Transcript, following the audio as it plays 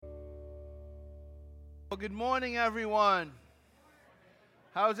Well, good morning, everyone.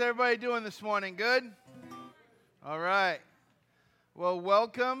 How's everybody doing this morning? Good? All right. Well,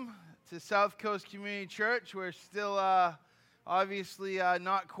 welcome to South Coast Community Church. We're still obviously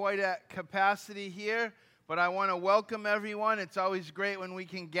not quite at capacity here, but I want to welcome everyone. It's always great when we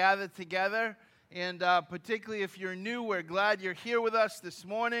can gather together, and particularly if you're new, we're glad you're here with us this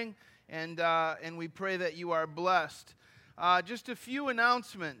morning, and we pray that you are blessed. Just a few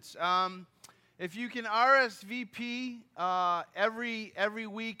announcements. If you can RSVP every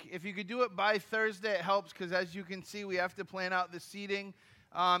week, if you could do it by Thursday, it helps because as you can see, we have to plan out the seating.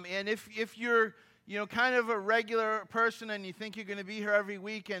 And if you're kind of a regular person and you think you're going to be here every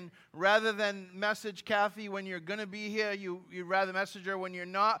week, and rather than message Kathy when you're going to be here, you'd rather message her when you're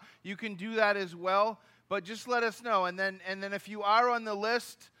not, you can do that as well. But just let us know. And then if you are on the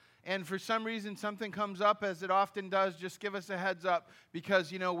list, and for some reason something comes up, as it often does, just give us a heads up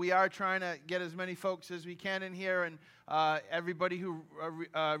because, we are trying to get as many folks as we can in here. And everybody who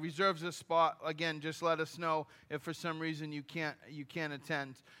reserves a spot, again, just let us know if for some reason you can't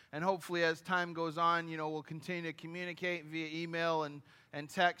attend. And hopefully as time goes on, we'll continue to communicate via email and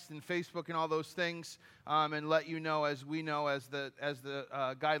text and Facebook and all those things, and let you know as we know as the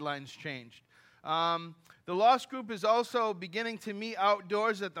guidelines changed. The Lost Group is also beginning to meet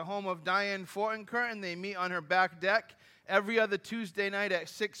outdoors at the home of Diane Fortenkirchen. They meet on her back deck every other Tuesday night at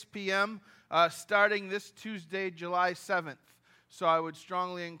 6 p.m., starting this Tuesday, July 7th. So I would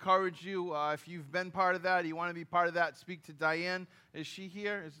strongly encourage you, if you've been part of that, you want to be part of that, speak to Diane. Is she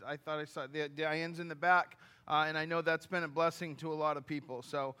here? I thought I saw Diane's in the back, and I know that's been a blessing to a lot of people.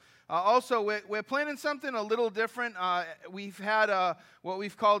 So also, we're planning something a little different. We've had what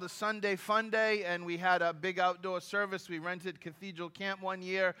we've called a Sunday Fun Day, and we had a big outdoor service. We rented Cathedral Camp one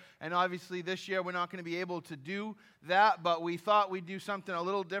year, and obviously this year we're not going to be able to do that, but we thought we'd do something a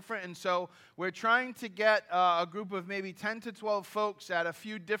little different, and so we're trying to get a group of maybe 10 to 12 folks at a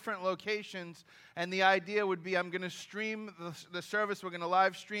few different locations, and the idea would be I'm going to stream the service. We're going to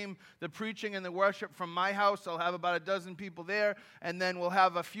live stream the preaching and the worship from my house. I'll have about a dozen people there, and then we'll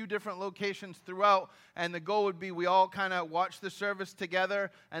have a few different locations throughout, and the goal would be we all kind of watch the service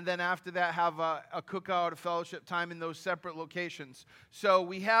together, and then after that have a cookout, a fellowship time in those separate locations. So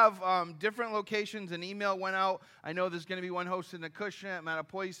we have different locations. An email went out. I know there's going to be one hosted in Acushnet,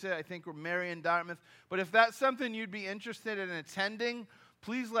 Mattapoisett, I think we're Marion, Dartmouth. But if that's something you'd be interested in attending,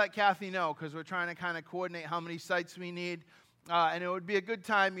 please let Kathy know because we're trying to kind of coordinate how many sites we need. And it would be a good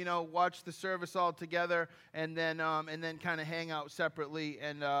time, watch the service all together and then kind of hang out separately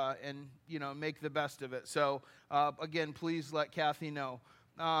and make the best of it. So, again, please let Kathy know.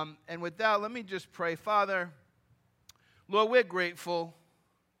 And with that, let me just pray. Father, Lord, we're grateful.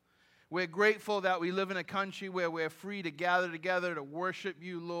 We're grateful that we live in a country where we're free to gather together to worship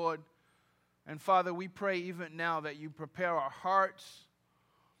you, Lord. And Father, we pray even now that you prepare our hearts,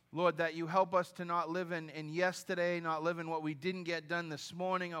 Lord, that you help us to not live in yesterday, not live in what we didn't get done this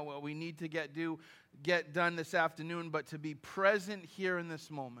morning or what we need to get done this afternoon, but to be present here in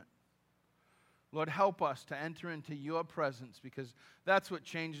this moment. Lord, help us to enter into your presence because that's what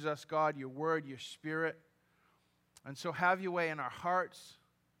changes us, God, your word, your spirit. And so have your way in our hearts,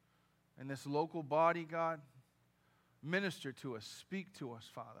 in this local body, God. Minister to us, speak to us,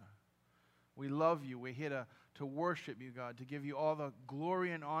 Father. We love you. We're here to worship you, God, to give you all the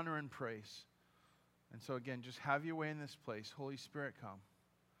glory and honor and praise. And so again, just have your way in this place. Holy Spirit, come.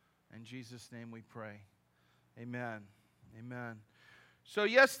 In Jesus' name we pray. Amen. Amen. So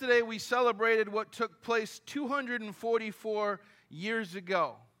yesterday we celebrated what took place 244 years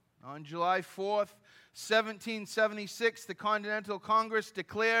ago. On July 4th, 1776, the Continental Congress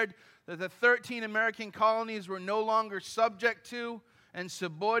declared that the 13 American colonies were no longer subject to and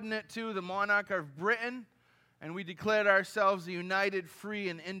subordinate to the monarch of Britain, and we declared ourselves the United, Free,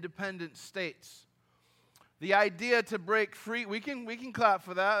 and Independent States. The idea to break free, we can clap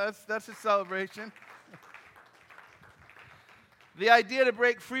for that. That's a celebration. The idea to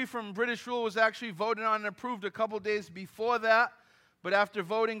break free from British rule was actually voted on and approved a couple days before that, but after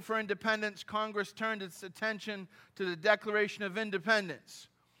voting for independence, Congress turned its attention to the Declaration of Independence,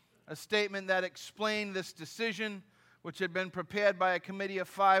 a statement that explained this decision, which had been prepared by a committee of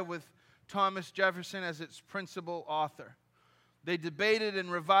 5 with Thomas Jefferson as its principal author. They debated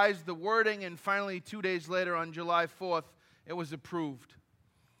and revised the wording, and finally, 2 days later, on July 4th, it was approved.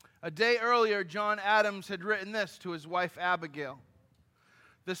 A day earlier, John Adams had written this to his wife Abigail.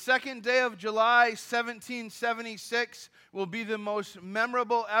 The second day of July, 1776, will be the most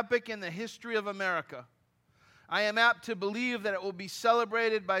memorable epoch in the history of America. I am apt to believe that it will be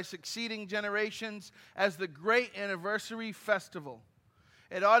celebrated by succeeding generations as the great anniversary festival.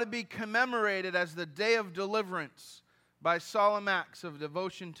 It ought to be commemorated as the day of deliverance by solemn acts of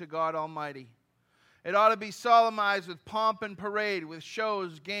devotion to God Almighty. It ought to be solemnized with pomp and parade, with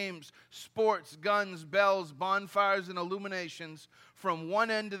shows, games, sports, guns, bells, bonfires, and illuminations from one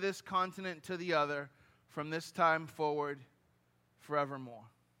end of this continent to the other, from this time forward, forevermore.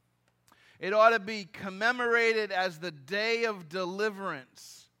 It ought to be commemorated as the day of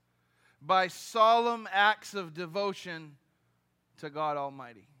deliverance by solemn acts of devotion to God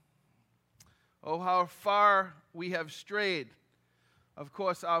Almighty. Oh, how far we have strayed. Of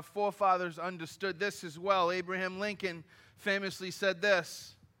course, our forefathers understood this as well. Abraham Lincoln famously said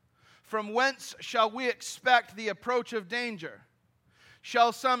this: "From whence shall we expect the approach of danger?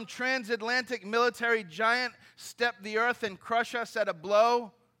 Shall some transatlantic military giant step the earth and crush us at a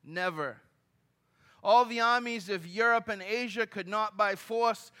blow? Never. All the armies of Europe and Asia could not by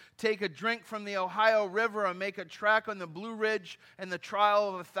force take a drink from the Ohio River or make a track on the Blue Ridge in the trial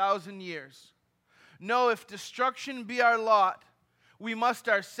of 1,000 years. No, if destruction be our lot, we must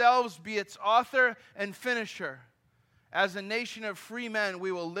ourselves be its author and finisher. As a nation of free men,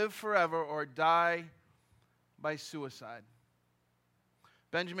 we will live forever or die by suicide."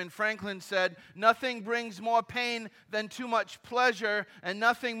 Benjamin Franklin said, "Nothing brings more pain than too much pleasure, and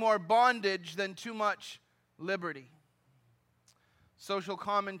nothing more bondage than too much liberty." Social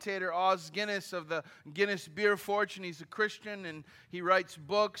commentator Os Guinness of the Guinness Beer Fortune, he's a Christian, and he writes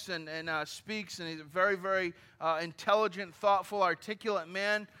books and speaks, and he's a very, very intelligent, thoughtful, articulate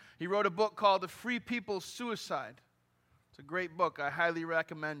man. He wrote a book called The Free People's Suicide. It's a great book. I highly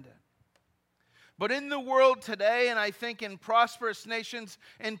recommend it. But in the world today, and I think in prosperous nations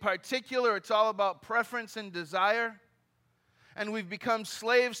in particular, it's all about preference and desire. And we've become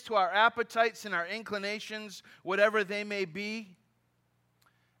slaves to our appetites and our inclinations, whatever they may be.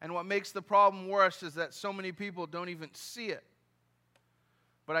 And what makes the problem worse is that so many people don't even see it.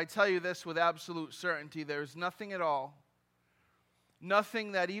 But I tell you this with absolute certainty, there's nothing at all,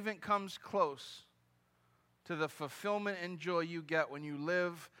 nothing that even comes close to the fulfillment and joy you get when you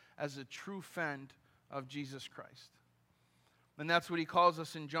live as a true friend of Jesus Christ. And that's what he calls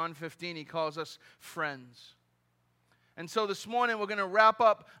us in John 15. He calls us friends. And so this morning we're going to wrap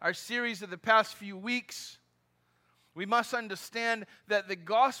up our series of the past few weeks. We must understand that the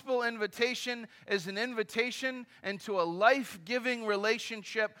gospel invitation is an invitation into a life-giving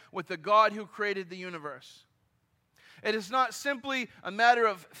relationship with the God who created the universe. It is not simply a matter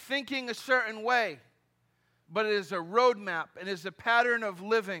of thinking a certain way, but it is a roadmap and is a pattern of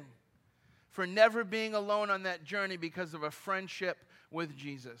living for never being alone on that journey because of a friendship with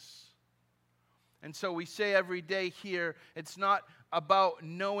Jesus. And so we say every day here, it's not about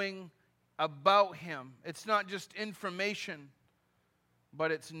knowing about Him. It's not just information,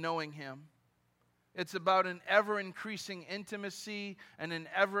 but it's knowing Him. It's about an ever-increasing intimacy and an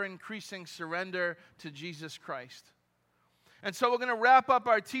ever-increasing surrender to Jesus Christ. And so we're going to wrap up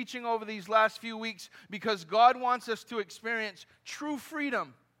our teaching over these last few weeks because God wants us to experience true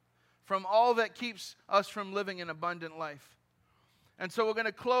freedom from all that keeps us from living an abundant life. And so we're going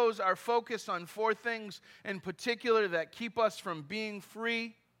to close our focus on 4 things in particular that keep us from being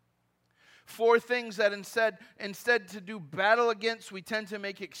free. 4 things that instead to do battle against, we tend to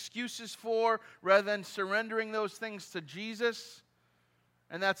make excuses for rather than surrendering those things to Jesus.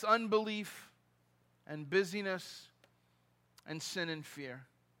 And that's unbelief and busyness and sin and fear.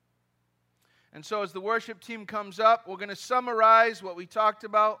 And so as the worship team comes up, we're going to summarize what we talked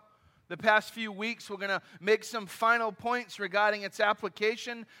about the past few weeks. We're going to make some final points regarding its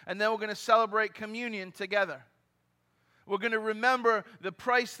application, and then we're going to celebrate communion together. We're going to remember the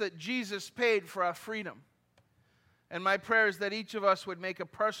price that Jesus paid for our freedom. And my prayer is that each of us would make a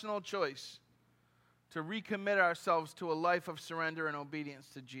personal choice to recommit ourselves to a life of surrender and obedience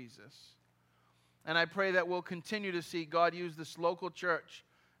to Jesus. And I pray that we'll continue to see God use this local church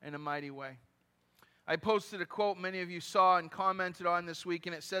in a mighty way. I posted a quote many of you saw and commented on this week,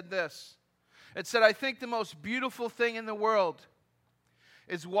 and it said this. It said, "I think the most beautiful thing in the world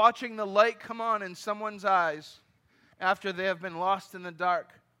is watching the light come on in someone's eyes after they have been lost in the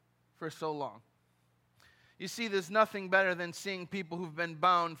dark for so long." You see, there's nothing better than seeing people who've been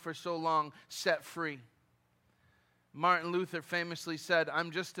bound for so long set free. Martin Luther famously said,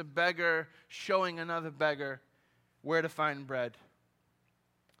 "I'm just a beggar showing another beggar where to find bread."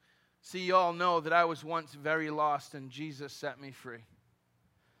 See, you all know that I was once very lost and Jesus set me free.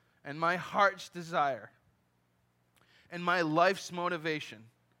 And my heart's desire and my life's motivation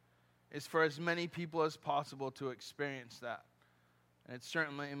is for as many people as possible to experience that. And it's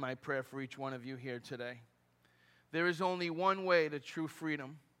certainly in my prayer for each one of you here today. There is only one way to true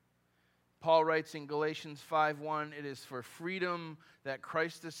freedom. Paul writes in Galatians 5:1, "It is for freedom that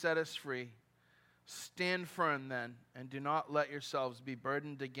Christ has set us free. Stand firm then, and do not let yourselves be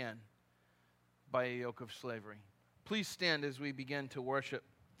burdened again by a yoke of slavery." Please stand as we begin to worship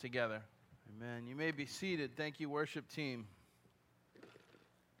together. Amen. You may be seated. Thank you, worship team.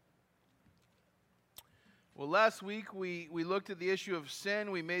 Well, last week we looked at the issue of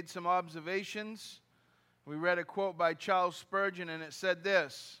sin. We made some observations. We read a quote by Charles Spurgeon, and it said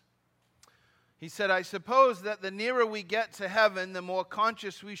this. He said, "I suppose that the nearer we get to heaven, the more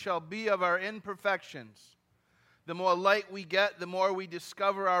conscious we shall be of our imperfections. The more light we get, the more we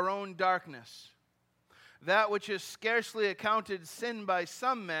discover our own darkness. That which is scarcely accounted sin by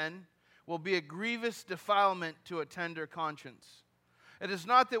some men will be a grievous defilement to a tender conscience. It is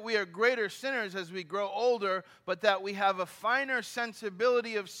not that we are greater sinners as we grow older, but that we have a finer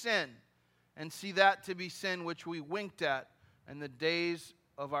sensibility of sin, and see that to be sin which we winked at in the days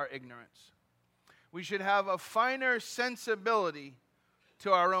of our ignorance." We should have a finer sensibility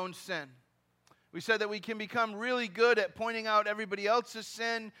to our own sin. We said that we can become really good at pointing out everybody else's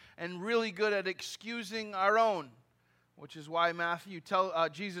sin and really good at excusing our own, which is why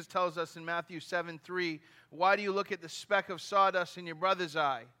Jesus tells us in Matthew 7:3, "Why do you look at the speck of sawdust in your brother's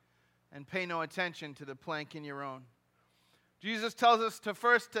eye and pay no attention to the plank in your own?" Jesus tells us to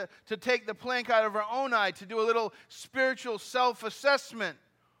first to take the plank out of our own eye, to do a little spiritual self-assessment.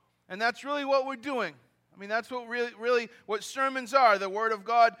 And that's really what we're doing. I mean, that's what really what sermons are. The Word of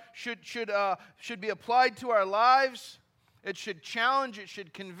God should be applied to our lives. It should challenge, it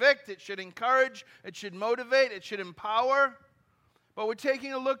should convict, it should encourage, it should motivate, it should empower. But we're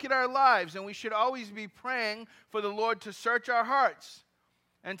taking a look at our lives, and we should always be praying for the Lord to search our hearts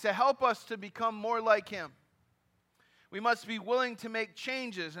and to help us to become more like Him. We must be willing to make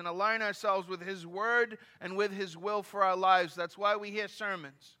changes and align ourselves with His Word and with His will for our lives. That's why we hear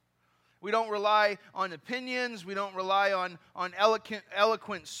sermons. We don't rely on opinions. We don't rely on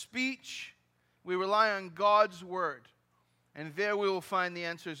eloquent speech. We rely on God's Word. And there we will find the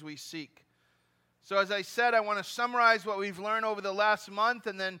answers we seek. So as I said, I want to summarize what we've learned over the last month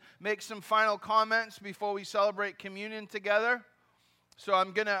and then make some final comments before we celebrate communion together. So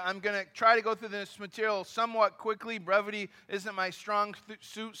I'm gonna try to go through this material somewhat quickly. Brevity isn't my strong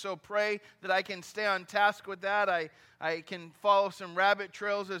suit, so pray that I can stay on task with that. I can follow some rabbit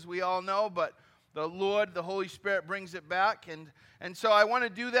trails, as we all know, but the Lord, the Holy Spirit, brings it back. And so I want to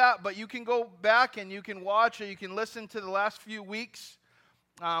do that, but you can go back and you can watch or you can listen to the last few weeks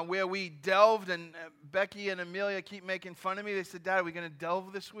where we delved, and Becky and Amelia keep making fun of me. They said, "Dad, are we going to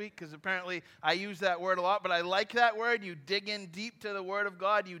delve this week?" Because apparently I use that word a lot, but I like that word. You dig in deep to the Word of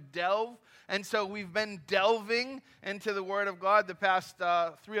God, you delve. And so we've been delving into the Word of God the past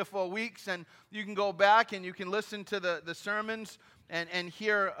 3 or 4 weeks, and you can go back and you can listen to the sermons and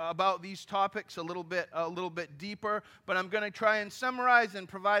hear about these topics a little bit deeper. But I'm going to try and summarize and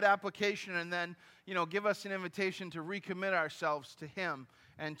provide application, and then give us an invitation to recommit ourselves to Him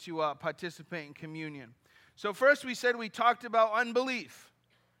and to participate in communion. So first we talked about unbelief.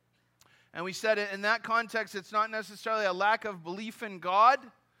 And we said in that context, it's not necessarily a lack of belief in God.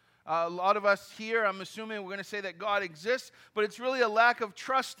 A lot of us here, I'm assuming we're going to say that God exists, but it's really a lack of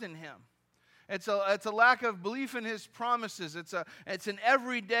trust in Him. It's a lack of belief in His promises. It's an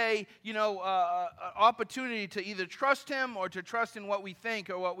everyday, opportunity to either trust Him or to trust in what we think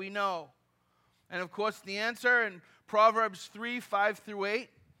or what we know. And of course, the answer in Proverbs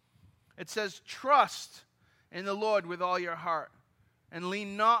 3:5-8, it says, "Trust in the Lord with all your heart, and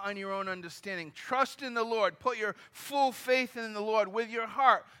lean not on your own understanding." Trust in the Lord. Put your full faith in the Lord with your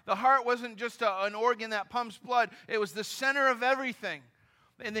heart. The heart wasn't just an organ that pumps blood. It was the center of everything.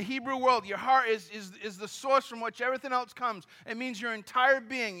 In the Hebrew world, your heart is the source from which everything else comes. It means your entire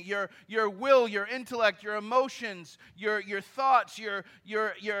being, your will, your intellect, your emotions, your thoughts, your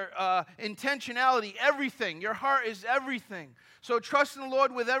intentionality, everything. Your heart is everything. So trust in the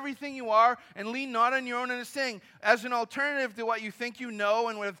Lord with everything you are, and lean not on your own understanding. As an alternative to what you think you know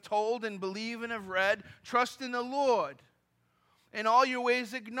and have told and believe and have read, trust in the Lord. In all your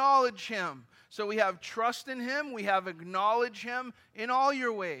ways acknowledge Him. So we have trust in Him, we have acknowledge Him in all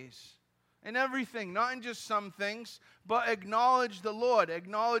your ways. In everything, not in just some things, but acknowledge the Lord.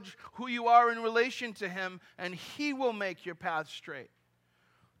 Acknowledge who you are in relation to Him, and He will make your path straight.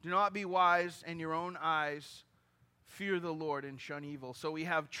 Do not be wise in your own eyes. Fear the Lord and shun evil. So we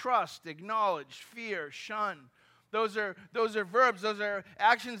have trust, acknowledge, fear, shun. Those are verbs, those are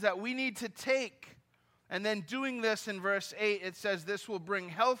actions that we need to take. And then doing this in verse 8, it says, "This will bring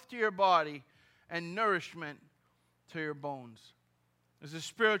health to your body and nourishment to your bones." There's a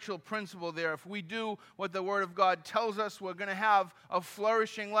spiritual principle there. If we do what the Word of God tells us, we're going to have a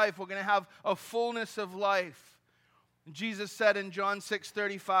flourishing life. We're going to have a fullness of life. Jesus said in John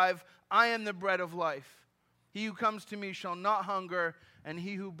 6:35, I am the bread of life. He who comes to me shall not hunger, and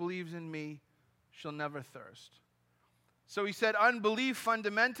he who believes in me shall never thirst. So he said unbelief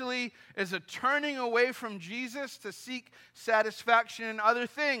fundamentally is a turning away from Jesus to seek satisfaction in other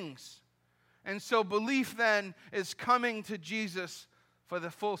things. And so belief then is coming to Jesus for the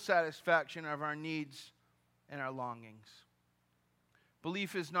full satisfaction of our needs and our longings.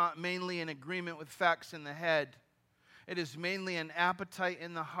 Belief is not mainly an agreement with facts in the head. It is mainly an appetite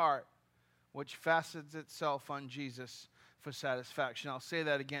in the heart which fastens itself on Jesus for satisfaction. I'll say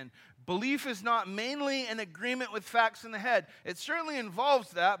that again. Belief is not mainly an agreement with facts in the head. It certainly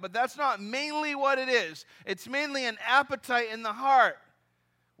involves that, but that's not mainly what it is. It's mainly an appetite in the heart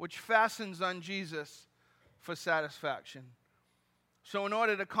which fastens on Jesus for satisfaction. So in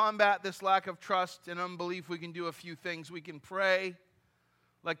order to combat this lack of trust and unbelief, we can do a few things. We can pray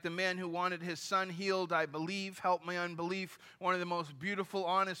like the man who wanted his son healed. I believe, help my unbelief. One of the most beautiful,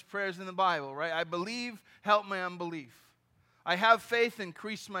 honest prayers in the Bible, right? I believe, help my unbelief. I have faith,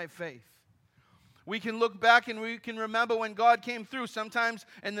 increase my faith. We can look back and we can remember when God came through. Sometimes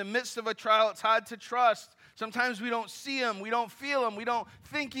in the midst of a trial, it's hard to trust. Sometimes we don't see him, we don't feel him, we don't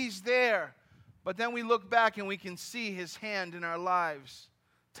think he's there. But then we look back and we can see his hand in our lives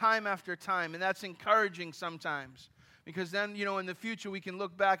time after time. And that's encouraging sometimes. Because then, in the future we can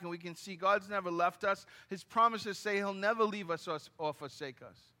look back and we can see God's never left us. His promises say he'll never leave us or forsake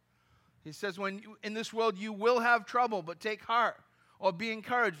us. He says, in this world you will have trouble, but take heart or be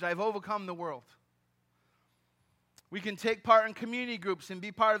encouraged. I've overcome the world. We can take part in community groups and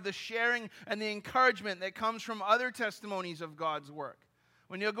be part of the sharing and the encouragement that comes from other testimonies of God's work.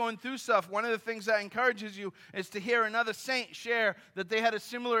 When you're going through stuff, one of the things that encourages you is to hear another saint share that they had a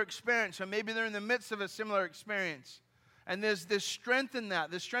similar experience, or maybe they're in the midst of a similar experience. And there's this strength in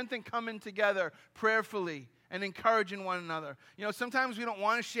that, this strength in coming together prayerfully and encouraging one another. Sometimes we don't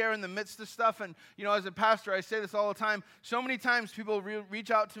want to share in the midst of stuff. And, as a pastor, I say this all the time. So many times people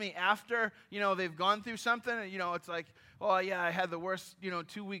reach out to me after, they've gone through something. And, it's like, oh, yeah, I had the worst,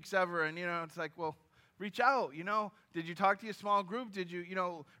 2 weeks ever. And, it's like, well, reach out, Did you talk to your small group? Did you,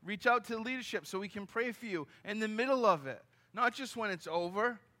 reach out to the leadership so we can pray for you in the middle of it? Not just when it's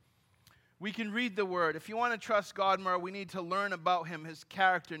over. We can read the Word. If you want to trust God more, we need to learn about him, his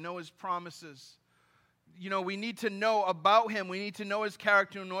character, know his promises. We need to know about him. We need to know his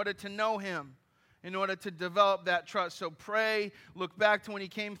character in order to know him, in order to develop that trust. So pray, look back to when he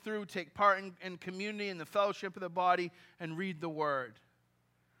came through, take part in community, in the fellowship of the body, and read the Word.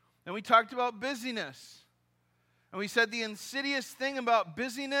 And we talked about busyness. And we said the insidious thing about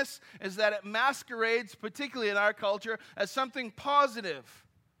busyness is that it masquerades, particularly in our culture, as something positive.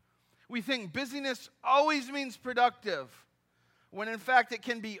 We think busyness always means productive, when in fact it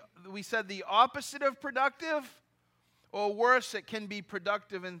can be, we said, the opposite of productive, or worse, it can be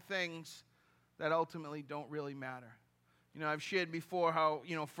productive in things that ultimately don't really matter. I've shared before how,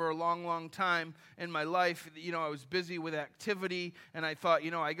 for a long, long time in my life, I was busy with activity, and I thought,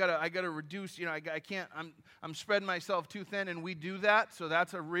 I gotta reduce, I can't, I'm spreading myself too thin, and we do that, so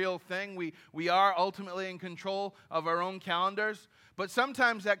that's a real thing. We are ultimately in control of our own calendars, but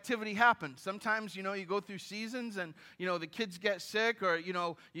sometimes activity happens. Sometimes, you go through seasons, and, the kids get sick, or,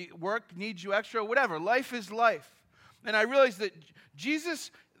 work needs you extra, whatever. Life is life. And I realized that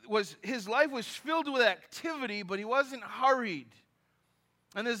his life was filled with activity, but he wasn't hurried.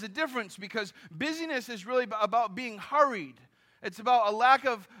 And there's a difference, because busyness is really about being hurried. It's about a lack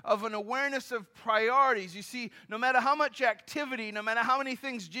of an awareness of priorities. You see, no matter how much activity, no matter how many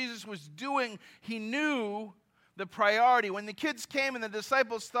things Jesus was doing, he knew the priority. When the kids came and the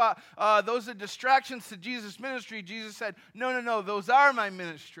disciples thought, those are distractions to Jesus' ministry, Jesus said, no, those are my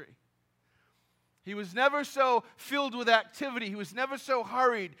ministry. He was never so filled with activity. He was never so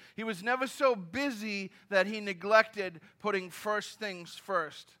hurried. He was never so busy that he neglected putting first things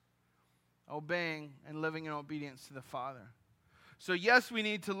first, obeying and living in obedience to the Father. So yes, we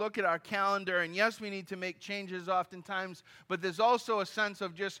need to look at our calendar, and yes, we need to make changes oftentimes, but there's also a sense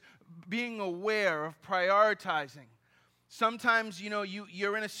of just being aware of prioritizing. Sometimes,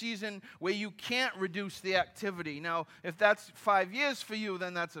 you're in a season where you can't reduce the activity. Now, if that's 5 years for you,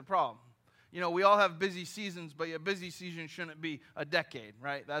 then that's a problem. We all have busy seasons, but your busy season shouldn't be a decade,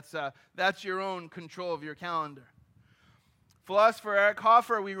 right? That's your own control of your calendar. Philosopher Eric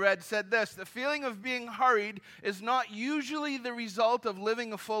Hoffer, we read, said this: the feeling of being hurried is not usually the result of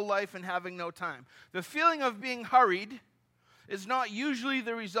living a full life and having no time. The feeling of being hurried is not usually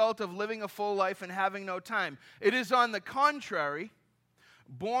the result of living a full life and having no time. It is, on the contrary,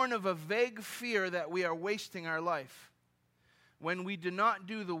 born of a vague fear that we are wasting our life. When we do not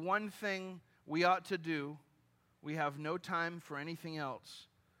do the one thing we ought to do, we have no time for anything else,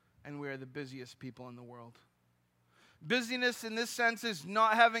 and we are the busiest people in the world. Busyness in this sense is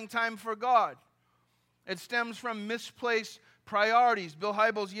not having time for God. It stems from misplaced priorities. Bill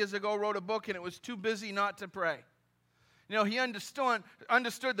Hybels years ago wrote a book, and it was Too Busy Not to Pray. You know, he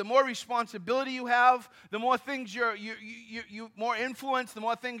understood the more responsibility you have, the more things you more influence, the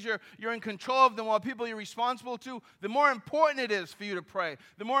more things you're in control of, the more people you're responsible to, the more important it is for you to pray.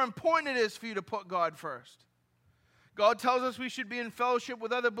 The more important it is for you to put God first. God tells us we should be in fellowship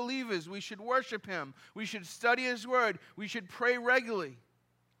with other believers. We should worship Him. We should study His Word. We should pray regularly.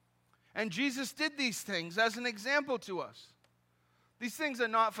 And Jesus did these things as an example to us. These things are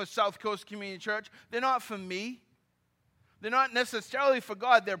not for South Coast Community Church. They're not for me. They're not necessarily for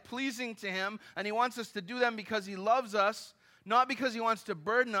God. They're pleasing to Him, and He wants us to do them because He loves us, not because He wants to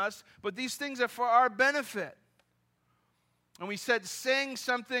burden us, but these things are for our benefit. And we said saying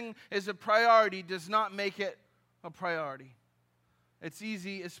something is a priority does not make it a priority. It's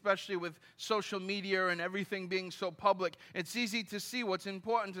easy, especially with social media and everything being so public, it's easy to see what's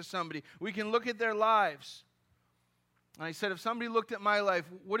important to somebody. We can look at their lives. And I said, if somebody looked at my life,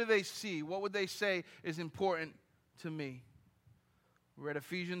 what do they see? What would they say is important to me? We read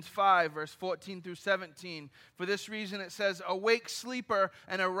Ephesians 5, verse 14 through 17. For this reason it says, awake, sleeper,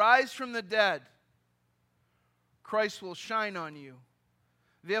 and arise from the dead. Christ will shine on you.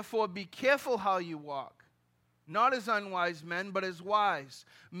 Therefore be careful how you walk, not as unwise men, but as wise,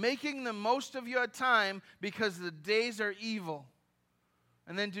 making the most of your time because the days are evil.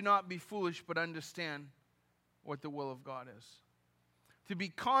 And then do not be foolish, but understand what the will of God is. To be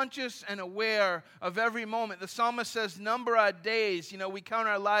conscious and aware of every moment. The psalmist says, number our days. You know, we count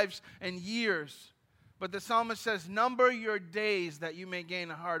our lives in years. But the psalmist says, number your days that you may gain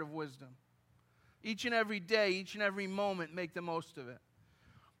a heart of wisdom. Each and every day, each and every moment, make the most of it.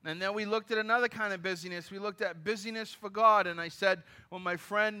 And then we looked at another kind of busyness. We looked at busyness for God. And I said, well, my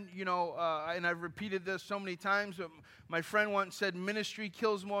friend, and I've repeated this so many times, but my friend once said, ministry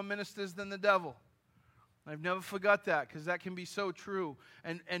kills more ministers than the devil. I've never forgot that because that can be so true.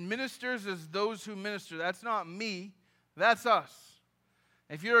 And ministers is those who minister. That's not me. That's us.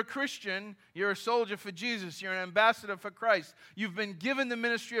 If you're a Christian, you're a soldier for Jesus. You're an ambassador for Christ. You've been given the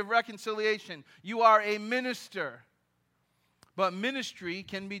ministry of reconciliation. You are a minister. But ministry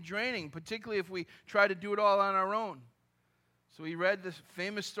can be draining, particularly if we try to do it all on our own. So we read the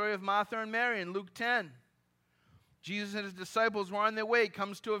famous story of Martha and Mary in Luke 10. Jesus and his disciples were on their way. He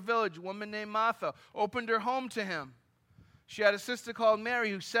comes to a village. A woman named Martha opened her home to him. She had a sister called Mary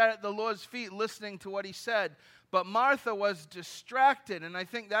who sat at the Lord's feet listening to what he said. But Martha was distracted, and I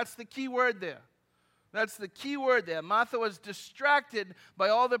think that's the key word there. That's the key word there. Martha was distracted by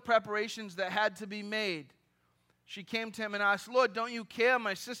all the preparations that had to be made. She came to him and asked, Lord, don't you care?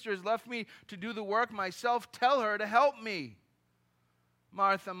 My sister has left me to do the work myself. Tell her to help me.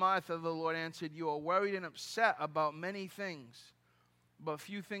 Martha, Martha, the Lord answered, you are worried and upset about many things, but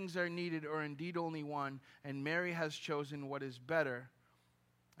few things are needed, or indeed only one, and Mary has chosen what is better,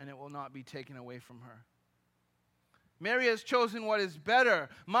 and it will not be taken away from her. Mary has chosen what is better.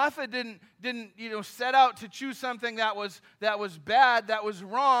 Martha didn't set out to choose something that was bad, that was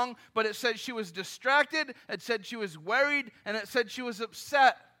wrong, but it said she was distracted, it said she was worried, and it said she was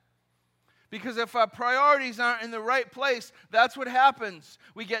upset. Because if our priorities aren't in the right place, that's what happens.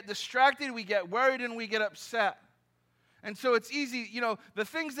 We get distracted, we get worried, and we get upset. And so it's easy, the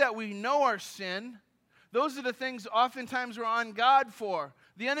things that we know are sin, those are the things oftentimes we're on guard for.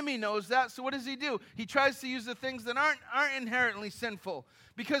 The enemy knows that, so what does he do? He tries to use the things that aren't inherently sinful.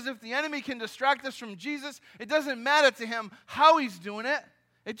 Because if the enemy can distract us from Jesus, it doesn't matter to him how he's doing it.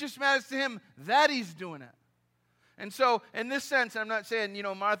 It just matters to him that he's doing it. And so, in this sense, I'm not saying,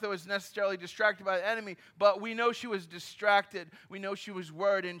 Martha was necessarily distracted by the enemy, but we know she was distracted. We know she was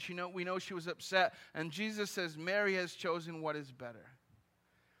worried, and we know she was upset. And Jesus says, Mary has chosen what is better.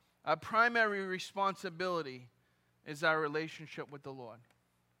 Our primary responsibility is our relationship with the Lord.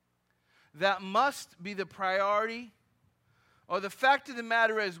 That must be the priority. Or the fact of the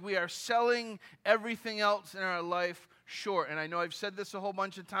matter is we are selling everything else in our life short. And I know I've said this a whole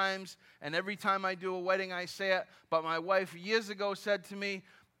bunch of times, and every time I do a wedding I say it, but my wife years ago said to me,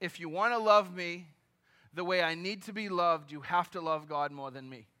 if you want to love me the way I need to be loved, you have to love God more than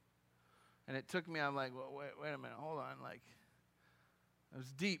me. And it took me, I'm like, well, wait a minute, hold on. Like, it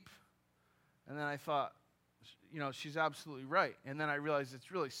was deep. And then I thought, she's absolutely right. And then I realized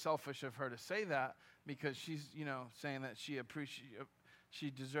it's really selfish of her to say that because she's, saying that she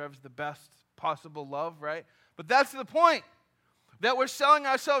deserves the best possible love, right? But that's the point. that we're selling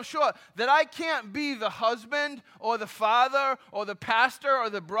ourselves short, that I can't be the husband or the father or the pastor or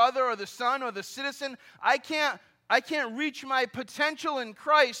the brother or the son or the citizen. I can't reach my potential in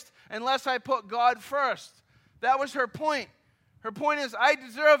Christ unless I put God first. That was her point. Her point is, I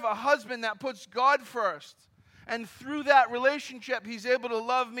deserve a husband that puts God first. And through that relationship, he's able to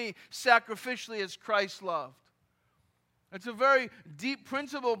love me sacrificially as Christ loved. It's a very deep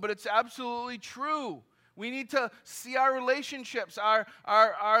principle, but it's absolutely true. We need to see our relationships,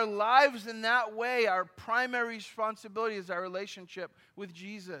 our lives in that way. Our primary responsibility is our relationship with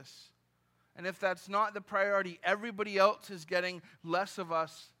Jesus. And if that's not the priority, everybody else is getting less of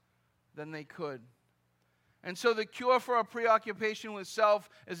us than they could. And so the cure for a preoccupation with self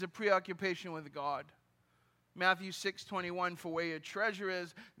is a preoccupation with God. Matthew 6:21, for where your treasure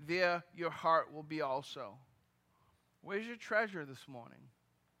is, there your heart will be also. Where's your treasure this morning?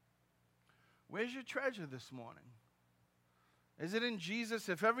 Where's your treasure this morning? Is it in Jesus?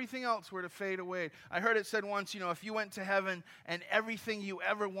 If everything else were to fade away. I heard it said once, if you went to heaven and everything you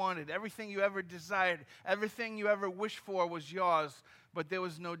ever wanted, everything you ever desired, everything you ever wished for was yours, but there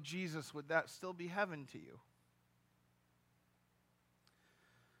was no Jesus, would that still be heaven to you?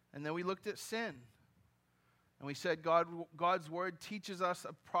 And then we looked at sin. And we said God's word teaches us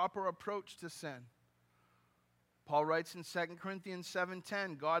a proper approach to sin. Paul writes in 2 Corinthians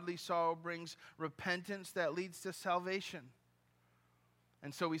 7:10, godly sorrow brings repentance that leads to salvation.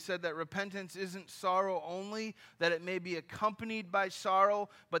 And so we said that repentance isn't sorrow only, that it may be accompanied by sorrow,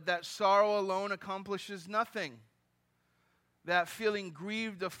 but that sorrow alone accomplishes nothing. That feeling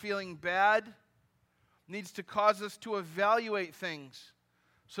grieved or feeling bad needs to cause us to evaluate things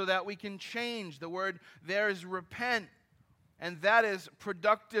so that we can change. The word there is repent, and that is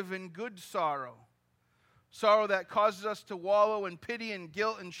productive and good sorrow. Sorrow that causes us to wallow in pity and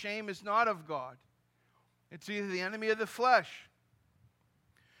guilt and shame is not of God. It's either the enemy of the flesh.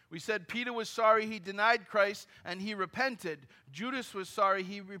 We said Peter was sorry he denied Christ and he repented. Judas was sorry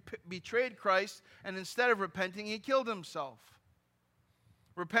he betrayed Christ, and instead of repenting, he killed himself.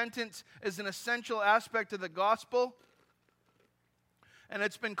 Repentance is an essential aspect of the gospel, and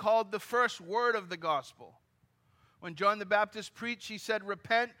it's been called the first word of the gospel. When John the Baptist preached, he said,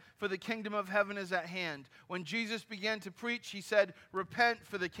 repent, for the kingdom of heaven is at hand. When Jesus began to preach, he said, repent,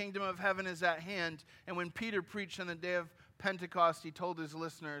 for the kingdom of heaven is at hand. And when Peter preached on the day of Pentecost, he told his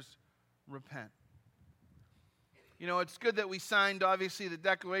listeners, repent. It's good that we signed, obviously, the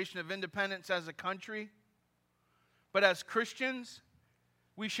Declaration of Independence as a country. But as Christians,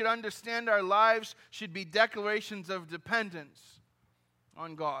 we should understand our lives should be declarations of dependence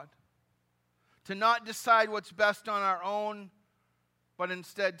on God. To not decide what's best on our own, but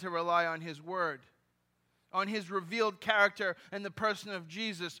instead to rely on His Word, on His revealed character and the person of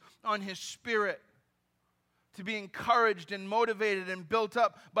Jesus, on His Spirit. To be encouraged and motivated and built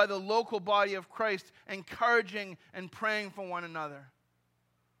up by the local body of Christ, encouraging and praying for one another.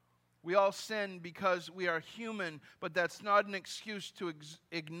 We all sin because we are human, but that's not an excuse to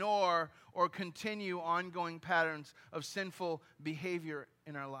ignore or continue ongoing patterns of sinful behavior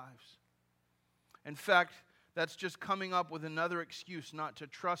in our lives. In fact, that's just coming up with another excuse not to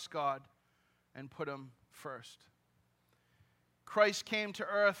trust God and put Him first. Christ came to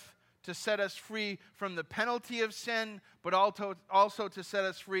earth to set us free from the penalty of sin, but also to set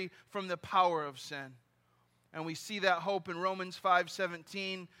us free from the power of sin. And we see that hope in Romans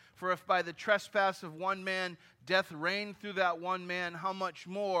 5:17. For if by the trespass of one man death reigned through that one man, how much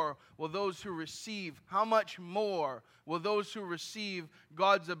more will those who receive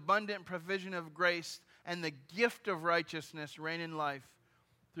God's abundant provision of grace and the gift of righteousness reign in life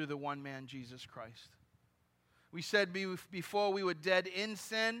through the one man, Jesus Christ. We said before we were dead in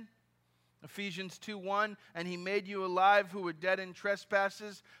sin, Ephesians 2:1, and He made you alive who were dead in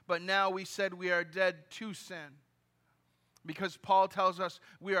trespasses, but now we said we are dead to sin. Because Paul tells us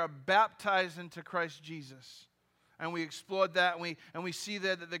we are baptized into Christ Jesus. And we explored that, and we see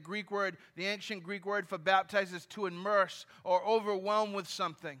that the Greek word, the ancient Greek word for baptize is to immerse or overwhelm with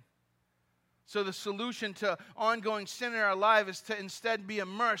something. So the solution to ongoing sin in our life is to instead be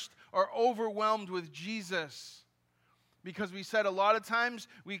immersed or overwhelmed with Jesus. Because we said a lot of times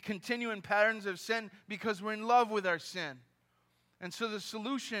we continue in patterns of sin because we're in love with our sin. And so the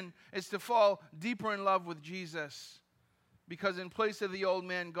solution is to fall deeper in love with Jesus. Because in place of the old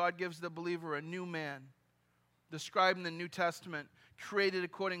man, God gives the believer a new man, described in the New Testament, created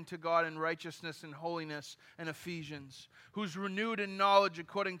according to God in righteousness and holiness in Ephesians, who's renewed in knowledge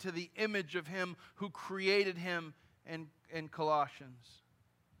according to the image of Him who created him in Colossians.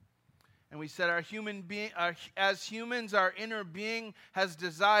 And we said as humans, our inner being has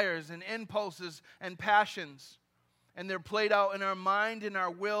desires and impulses and passions. And they're played out in our mind, in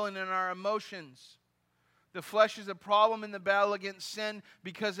our will, and in our emotions. The flesh is a problem in the battle against sin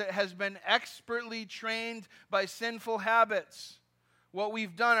because it has been expertly trained by sinful habits. What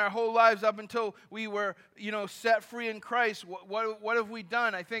we've done our whole lives up until we were, set free in Christ. What have we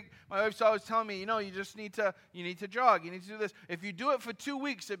done? I think my wife's always telling me, you need to jog. You need to do this. If you do it for 2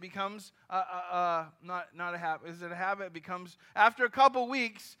 weeks, it becomes not a habit. Is it a habit? It becomes, after a couple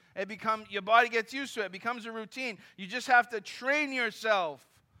weeks, your body gets used to it. It becomes a routine. You just have to train yourself.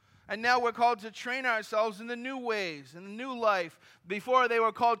 And now we're called to train ourselves in the new ways, in the new life. Before they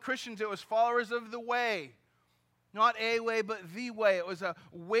were called Christians, it was followers of the way. Not a way, but the way. It was a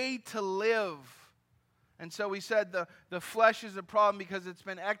way to live. And so we said the flesh is a problem because it's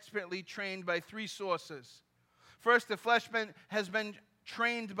been expertly trained by 3 sources. First, the flesh has been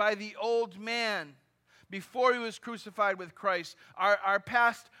trained by the old man before he was crucified with Christ. Our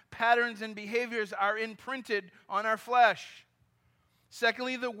past patterns and behaviors are imprinted on our flesh.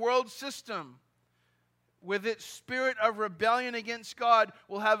 Secondly, the world system, with its spirit of rebellion against God,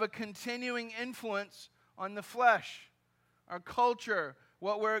 will have a continuing influence on the flesh, our culture,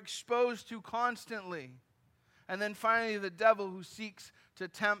 what we're exposed to constantly. And then finally, the devil, who seeks to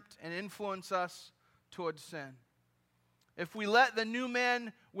tempt and influence us towards sin. If we let the new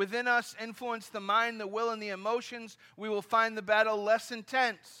man within us influence the mind, the will, and the emotions, we will find the battle less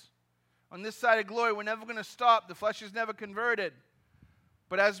intense. On this side of glory, we're never going to stop. The flesh is never converted.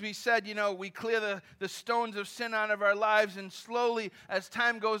 But as we said, we clear the stones of sin out of our lives, and slowly, as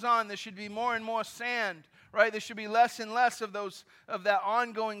time goes on, there should be more and more sand, right? There should be less and less of that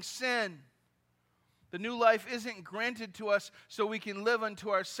ongoing sin. The new life isn't granted to us so we can live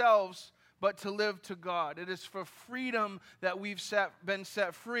unto ourselves, but to live to God. It is for freedom that we've been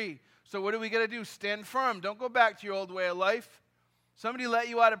set free. So what do we got to do? Stand firm. Don't go back to your old way of life. Somebody let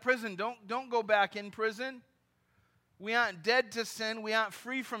you out of prison. Don't go back in prison. We aren't dead to sin. We aren't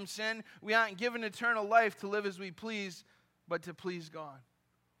free from sin. We aren't given eternal life to live as we please, but to please God.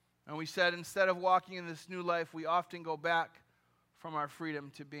 And we said instead of walking in this new life, we often go back from our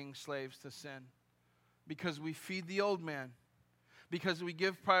freedom to being slaves to sin. Because we feed the old man. Because we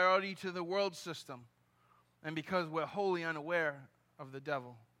give priority to the world system. And because we're wholly unaware of the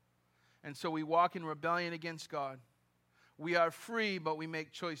devil. And so we walk in rebellion against God. We are free, but we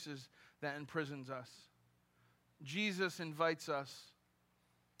make choices that imprisons us. Jesus invites us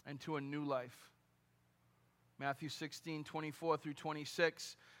into a new life. Matthew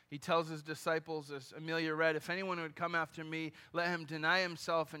 16:24-26, he tells his disciples, as Amelia read, if anyone would come after me, let him deny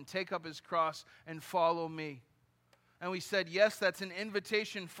himself and take up his cross and follow me. And we said, yes, that's an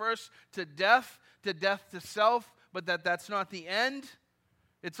invitation first to death to self, but that's not the end.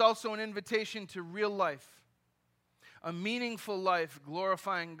 It's also an invitation to real life, a meaningful life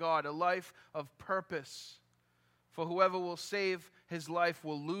glorifying God, a life of purpose. For whoever will save his life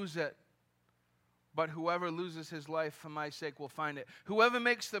will lose it. But whoever loses his life for my sake will find it. Whoever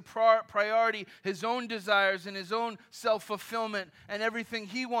makes the priority his own desires and his own self-fulfillment and everything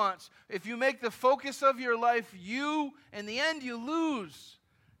he wants, if you make the focus of your life, in the end, you lose.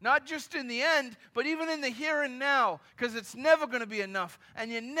 Not just in the end, but even in the here and now, because it's never going to be enough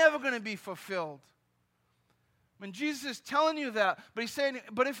and you're never going to be fulfilled. When Jesus is telling you that, but he's saying,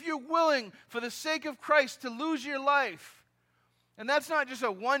 but if you're willing for the sake of Christ to lose your life, and that's not just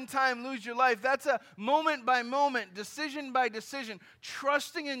a one-time lose your life, that's a moment by moment, decision by decision,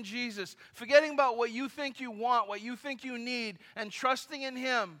 trusting in Jesus, forgetting about what you think you want, what you think you need, and trusting in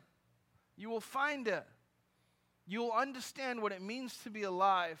him, you will find it. You will understand what it means to be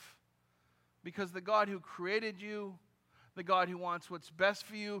alive, because the God who created you, the God who wants what's best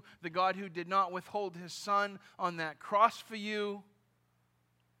for you, the God who did not withhold his son on that cross for you.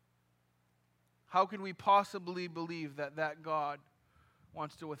 How could we possibly believe that God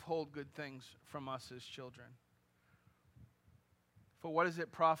wants to withhold good things from us as children? For what does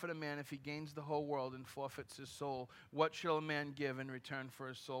it profit a man if he gains the whole world and forfeits his soul? What shall a man give in return for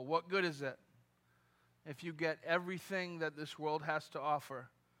his soul? What good is it if you get everything that this world has to offer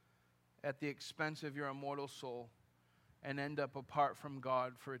at the expense of your immortal soul and end up apart from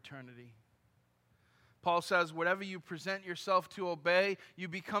God for eternity? Paul says, whatever you present yourself to obey, you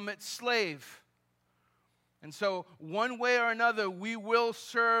become its slave. And so, one way or another, we will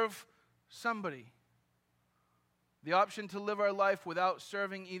serve somebody. The option to live our life without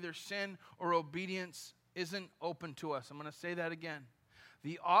serving either sin or obedience isn't open to us. I'm going to say that again.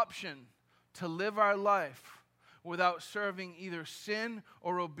 The option to live our life without serving either sin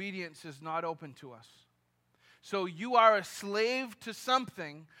or obedience is not open to us. So you are a slave to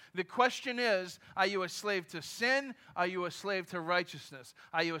something. The question is, are you a slave to sin? Are you a slave to righteousness?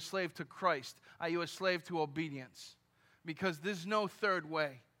 Are you a slave to Christ? Are you a slave to obedience? because there's no third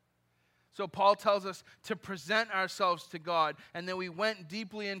way. So Paul tells us to present ourselves to God. And then we went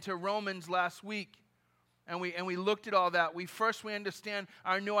deeply into Romans last week. And we looked at all that. We understand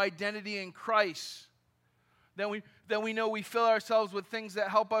our new identity in Christ. Then we know we fill ourselves with things that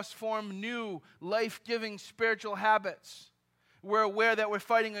help us form new, life-giving spiritual habits. We're aware that we're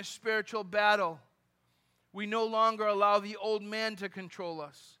fighting a spiritual battle. We no longer allow the old man to control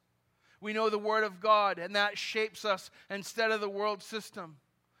us. We know the Word of God, and that shapes us instead of the world system.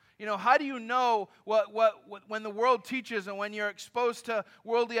 You know, how do you know what when the world teaches and when you're exposed to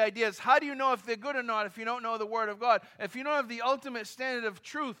worldly ideas, how do you know if they're good or not if you don't know the Word of God? If you don't have the ultimate standard of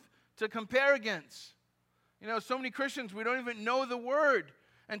truth to compare against. You know, so many Christians, we don't even know the Word.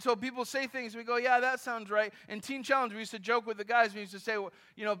 And so people say things, we go, yeah, that sounds right. In Teen Challenge, we used to joke with the guys. We used to say, well,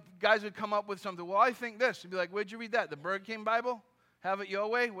 you know, guys would come up with something. Well, I think this. You'd be like, where'd you read that? The Burger King Bible? Have it your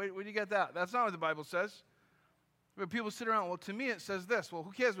way? Where'd you get that? That's not what the Bible says. But people sit around, well, to me it says this. Well,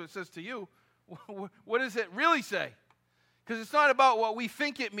 who cares what it says to you? What does it really say? Because it's not about what we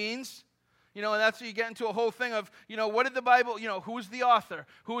think it means. You know, and that's where you get into a whole thing of, you know, what did the Bible, you know, who's the author?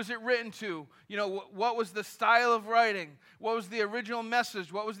 Who was it written to? You know, what was the style of writing? What was the original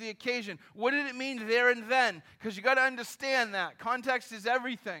message? What was the occasion? What did it mean there and then? Because you got to understand that. Context is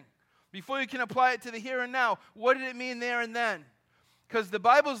everything. Before you can apply it to the here and now, what did it mean there and then? Because the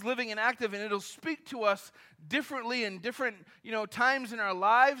Bible's living and active, and it'll speak to us differently in different, you know, times in our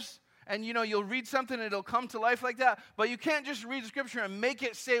lives. And, you know, you'll read something and it'll come to life like that. But you can't just read Scripture and make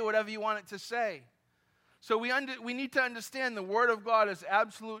it say whatever you want it to say. So we need to understand the Word of God as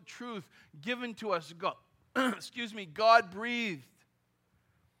absolute truth given to us, God-breathed.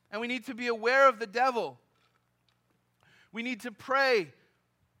 And we need to be aware of the devil. We need to pray.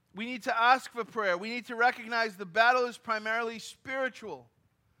 We need to ask for prayer. We need to recognize the battle is primarily spiritual.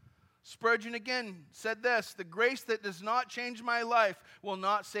 Spurgeon again said this, the grace that does not change my life will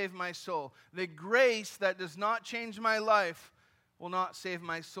not save my soul. The grace that does not change my life will not save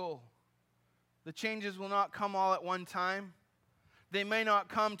my soul. The changes will not come all at one time. They may not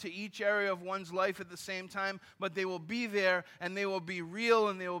come to each area of one's life at the same time, but they will be there, and they will be real,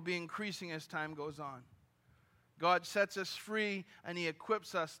 and they will be increasing as time goes on. God sets us free, and He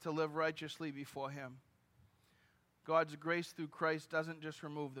equips us to live righteously before Him. God's grace through Christ doesn't just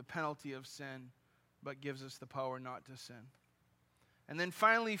remove the penalty of sin, but gives us the power not to sin. And then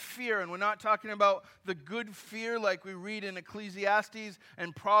finally, fear. And we're not talking about the good fear like we read in Ecclesiastes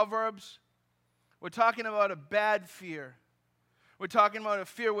and Proverbs. We're talking about a bad fear. We're talking about a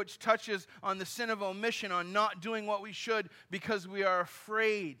fear which touches on the sin of omission, on not doing what we should because we are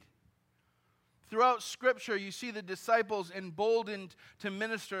afraid. Throughout Scripture, you see the disciples emboldened to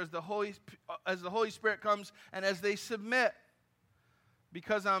minister as the Holy Spirit comes and as they submit.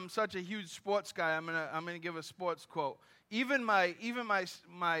 Because I'm such a huge sports guy, I'm gonna give a sports quote. Even my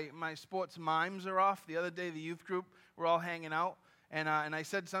sports mimes are off. The other day, the youth group were all hanging out, and I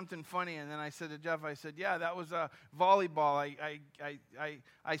said something funny, and then I said to Jeff, I said, "Yeah, that was a volleyball.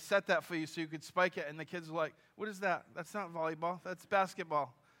 I set that for you so you could spike it." And the kids were like, "What is that? That's not volleyball. That's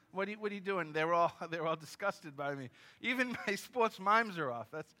basketball. What are you doing?" They were all disgusted by me. Even my sports mimes are off.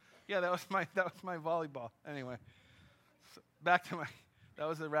 That was my volleyball. Anyway, so back to that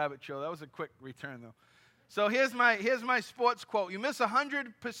was a rabbit trail. That was a quick return though. So here's my sports quote. You miss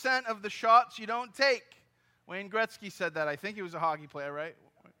 100% of the shots you don't take. Wayne Gretzky said that. I think he was a hockey player, right?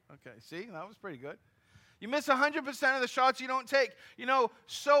 Okay, see, that was pretty good. You miss 100% of the shots you don't take. You know,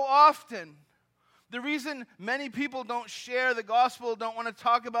 so often. The reason many people don't share the gospel, don't want to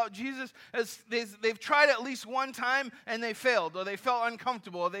talk about Jesus, is they've tried at least one time and they failed, or they felt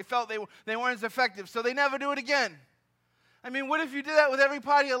uncomfortable, or they felt they weren't as effective, so they never do it again. I mean, what if you did that with every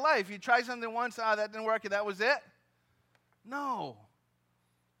part of your life? You try something once, that didn't work, and that was it? No.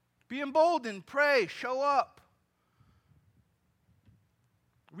 Be emboldened, pray, show up.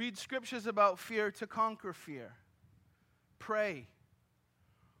 Read scriptures about fear to conquer fear. Pray.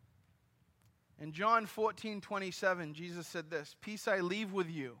 In John 14:27, Jesus said this, "Peace I leave with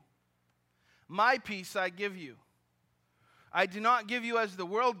you. My peace I give you. I do not give you as the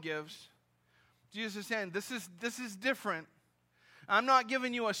world gives." Jesus is saying, this is different. I'm not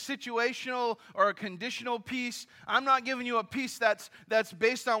giving you a situational or a conditional peace. I'm not giving you a peace that's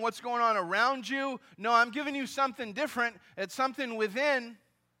based on what's going on around you. No, I'm giving you something different. It's something within.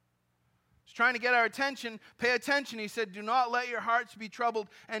 He's trying to get our attention. Pay attention. He said, "Do not let your hearts be troubled,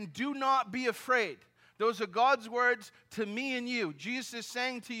 and do not be afraid." Those are God's words to me and you. Jesus is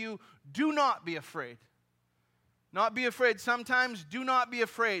saying to you, do not be afraid. Not be afraid. Sometimes do not be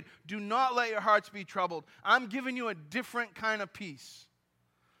afraid. Do not let your hearts be troubled. I'm giving you a different kind of peace.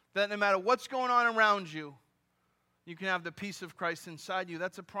 That no matter what's going on around you, You can have the peace of Christ inside you.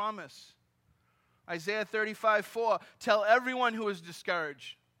 That's a promise. Isaiah 35:4, tell everyone who is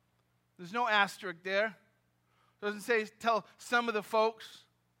discouraged. There's no asterisk there. It doesn't say tell some of the folks.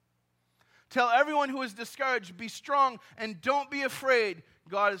 Tell everyone who is discouraged, be strong and don't be afraid.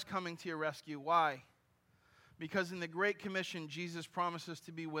 God is coming to your rescue. Why? Because in the Great Commission, Jesus promises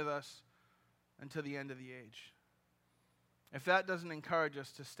to be with us until the end of the age. If that doesn't encourage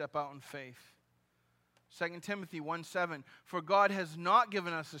us to step out in faith. 2 Timothy 1:7, for God has not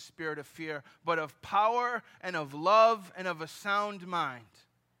given us a spirit of fear, but of power and of love and of a sound mind.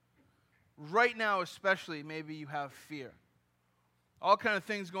 Right now especially, maybe you have fear. All kind of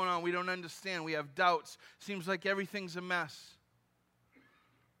things going on we don't understand. We have doubts. Seems like everything's a mess.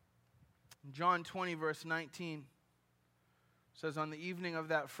 John 20, verse 19 says, on the evening of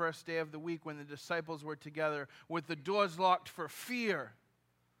that first day of the week when the disciples were together with the doors locked for fear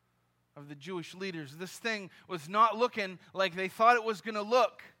of the Jewish leaders, this thing was not looking like they thought it was going to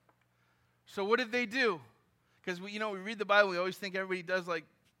look. So what did they do? Because we read the Bible, we always think everybody does like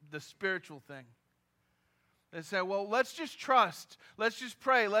the spiritual thing. They say, well, let's just trust. Let's just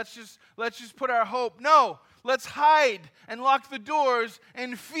pray. Let's just put our hope. No, let's hide and lock the doors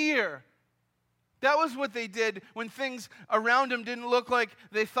in fear. That was what they did when things around them didn't look like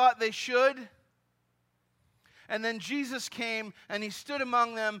they thought they should. And then Jesus came and he stood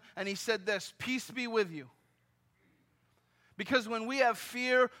among them and he said this, peace be with you. Because when we have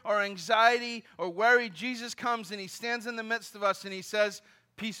fear or anxiety or worry, Jesus comes and he stands in the midst of us and he says,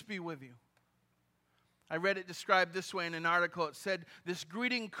 peace be with you. I read it described this way in an article. It said, this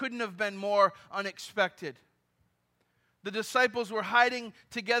greeting couldn't have been more unexpected. The disciples were hiding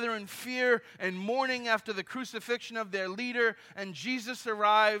together in fear and mourning after the crucifixion of their leader, and Jesus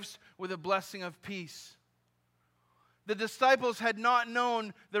arrives with a blessing of peace. The disciples had not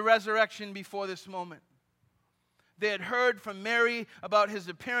known the resurrection before this moment. They had heard from Mary about his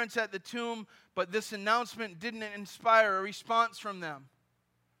appearance at the tomb, but this announcement didn't inspire a response from them.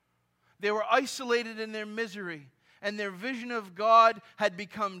 They were isolated in their misery, and their vision of God had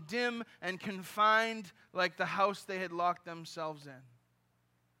become dim and confined like the house they had locked themselves in.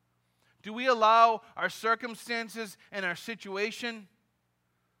 Do we allow our circumstances and our situation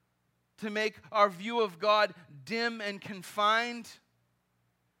to make our view of God dim and confined?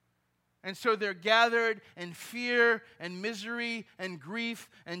 And so they're gathered in fear and misery and grief,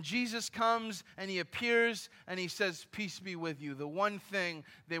 and Jesus comes and he appears and he says, peace be with you. The one thing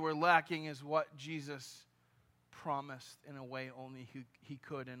they were lacking is what Jesus promised in a way only he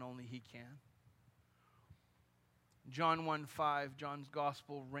could and only he can. John 1:5, John's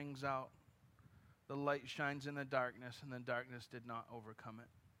gospel rings out. The light shines in the darkness, and the darkness did not overcome it.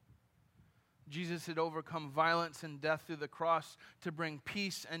 Jesus had overcome violence and death through the cross to bring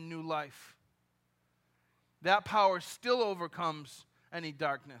peace and new life. That power still overcomes any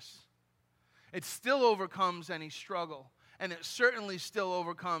darkness. It still overcomes any struggle. And it certainly still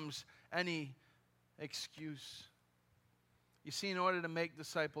overcomes any excuse. You see, in order to make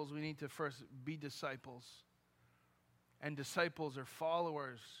disciples, we need to first be disciples. And disciples are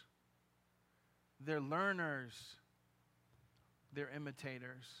followers. They're learners. They're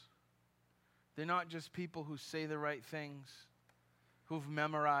imitators. They're not just people who say the right things, who've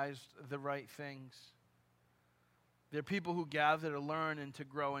memorized the right things. They're people who gather to learn and to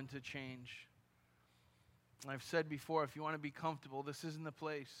grow and to change. I've said before, if you want to be comfortable, this isn't the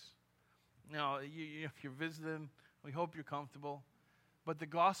place. No, if you're visiting, we hope you're comfortable. But the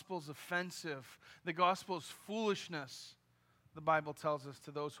gospel's offensive. The gospel's foolishness, the Bible tells us,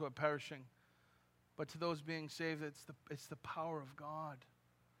 to those who are perishing. But to those being saved, it's the power of God.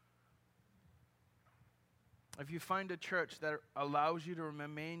 If you find a church that allows you to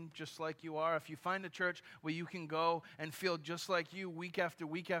remain just like you are, if you find a church where you can go and feel just like you week after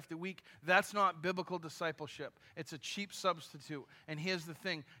week after week, that's not biblical discipleship. It's a cheap substitute. And here's the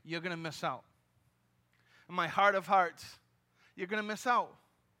thing, you're going to miss out. In my heart of hearts, you're going to miss out.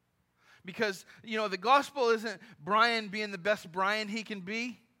 Because, the gospel isn't Brian being the best Brian he can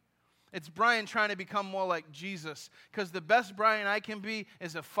be. It's Brian trying to become more like Jesus. Because the best Brian I can be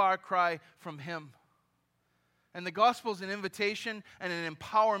is a far cry from him. And the gospel is an invitation and an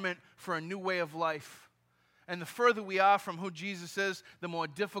empowerment for a new way of life. And the further we are from who Jesus is, the more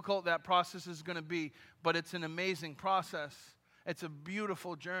difficult that process is going to be. But it's an amazing process. It's a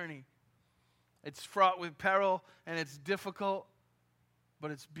beautiful journey. It's fraught with peril and it's difficult,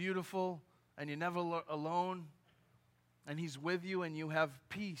 but it's beautiful and you're never alone. And he's with you and you have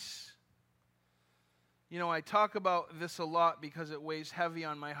peace. I talk about this a lot because it weighs heavy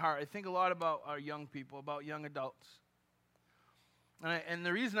on my heart. I think a lot about our young people, about young adults. And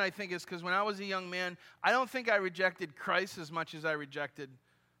the reason I think is because when I was a young man, I don't think I rejected Christ as much as I rejected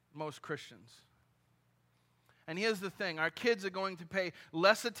most Christians. And here's the thing. Our kids are going to pay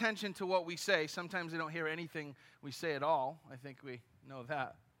less attention to what we say. Sometimes they don't hear anything we say at all. I think we know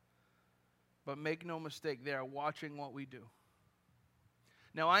that. But make no mistake, they are watching what we do.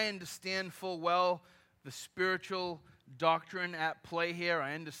 Now, I understand full well the spiritual doctrine at play here.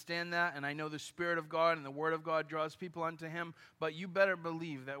 I understand that, and I know the Spirit of God and the Word of God draws people unto Him, but you better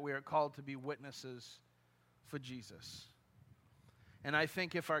believe that we are called to be witnesses for Jesus. And I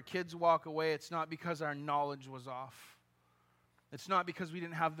think if our kids walk away, it's not because our knowledge was off. It's not because we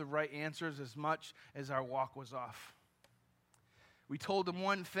didn't have the right answers as much as our walk was off. We told them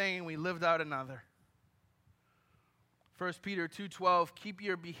one thing and we lived out another. 1 Peter 2:12, keep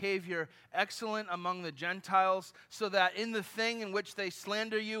your behavior excellent among the Gentiles, so that in the thing in which they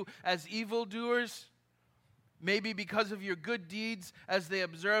slander you as evildoers, maybe because of your good deeds as they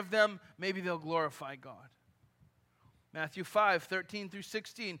observe them, maybe they'll glorify God. Matthew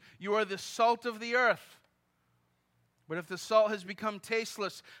 5:13-16, you are the salt of the earth. But if the salt has become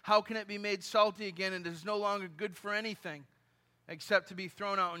tasteless, how can it be made salty again and is no longer good for anything, except to be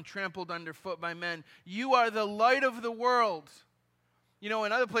thrown out and trampled underfoot by men? You are the light of the world. You know,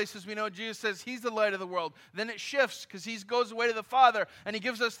 in other places we know Jesus says He's the light of the world. Then it shifts because He goes away to the Father and He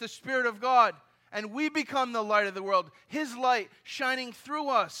gives us the Spirit of God. And we become the light of the world. His light shining through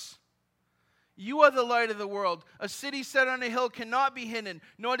us. You are the light of the world. A city set on a hill cannot be hidden,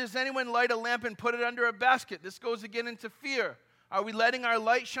 nor does anyone light a lamp and put it under a basket. This goes again into fear. Are we letting our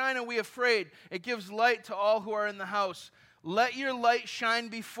light shine, or are we afraid? It gives light to all who are in the house. Let your light shine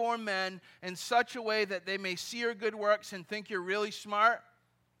before men in such a way that they may see your good works and think you're really smart,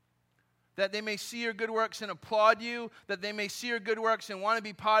 that they may see your good works and applaud you, that they may see your good works and want to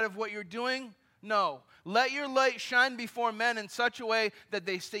be part of what you're doing. No. Let your light shine before men in such a way that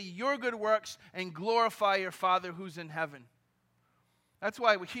they see your good works and glorify your Father who's in heaven. That's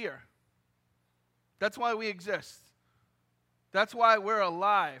why we're here. That's why we exist. That's why we're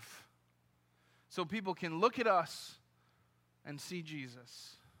alive. So people can look at us and see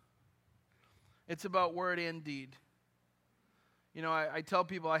Jesus. It's about word and deed. You know, I tell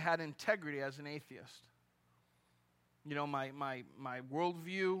people I had integrity as an atheist. You know, my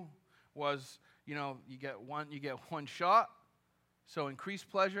worldview was, you know, you get one shot, so increase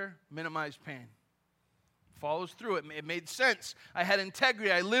pleasure, minimize pain. Follows through. It made sense. I had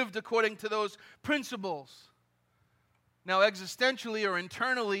integrity. I lived according to those principles. Now, existentially or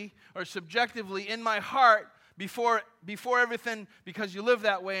internally or subjectively in my heart, before everything, because you live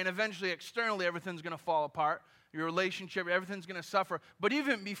that way, and eventually externally everything's going to fall apart. Your relationship, everything's going to suffer. But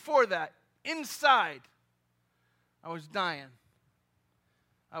even before that, inside, I was dying.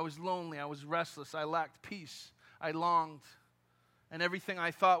 I was lonely. I was restless. I lacked peace. I longed. And everything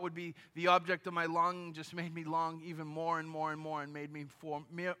I thought would be the object of my longing just made me long even more and more and more, and made me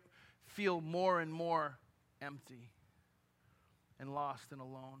feel more and more empty and lost and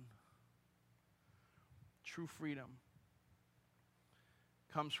alone. True freedom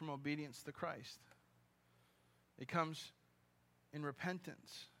comes from obedience to Christ. It comes in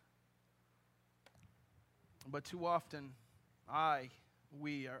repentance. But too often,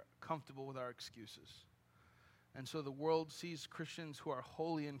 we are comfortable with our excuses. And so the world sees Christians who are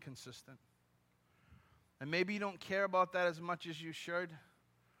wholly inconsistent. And maybe you don't care about that as much as you should.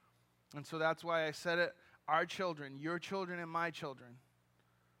 And so that's why I said it. Our children, your children and my children,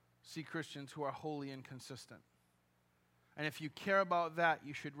 see Christians who are wholly inconsistent. And if you care about that,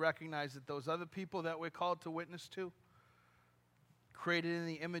 you should recognize that those other people that we're called to witness to, created in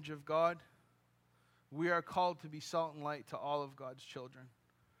the image of God, we are called to be salt and light to all of God's children.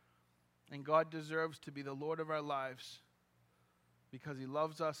 And God deserves to be the Lord of our lives because He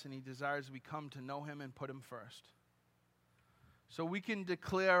loves us and He desires we come to know Him and put Him first. So we can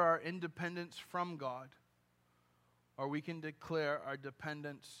declare our independence from God, or we can declare our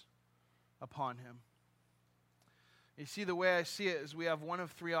dependence upon Him. You see, the way I see it is we have one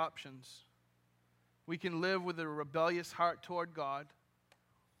of three options. We can live with a rebellious heart toward God,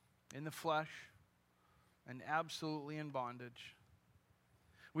 in the flesh, and absolutely in bondage.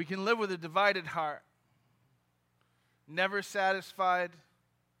 We can live with a divided heart, never satisfied,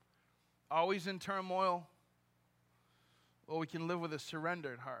 always in turmoil. Or we can live with a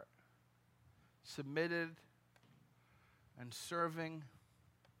surrendered heart, submitted and serving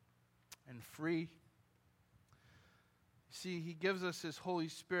and free. See, He gives us His Holy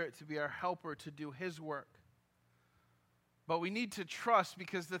Spirit to be our helper to do His work. But we need to trust,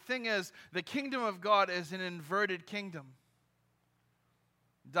 because the thing is, the kingdom of God is an inverted kingdom.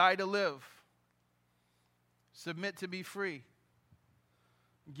 Die to live. Submit to be free.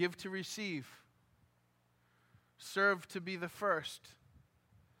 give to receive, serve to be the first,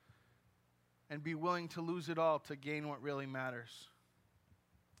 and be willing to lose it all to gain what really matters.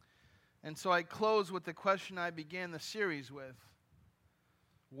 And so I close with the question I began the series with.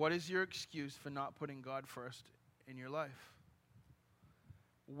 What is your excuse for not putting God first in your life?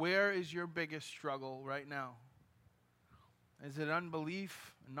 Where is your biggest struggle right now? Is it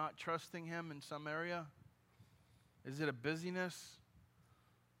unbelief, not trusting Him in some area? Is it a busyness,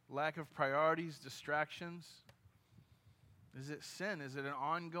 lack of priorities, distractions? Is it sin? Is it an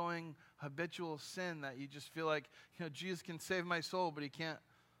ongoing habitual sin that you just feel like, Jesus can save my soul, but He can't?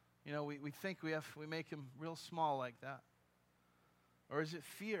 We think we make Him real small like that. Or is it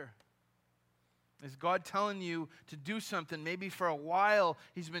fear? Is God telling you to do something? Maybe for a while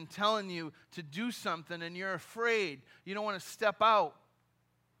He's been telling you to do something and you're afraid. You don't want to step out.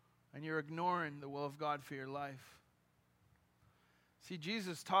 And you're ignoring the will of God for your life. See,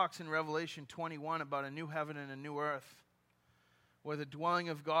 Jesus talks in Revelation 21 about a new heaven and a new earth, where the dwelling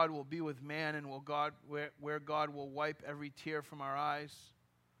of God will be with man and where God will wipe every tear from our eyes.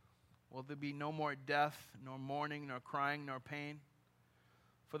 Will there be no more death, nor mourning, nor crying, nor pain?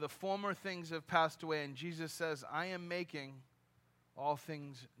 For the former things have passed away, and Jesus says, I am making all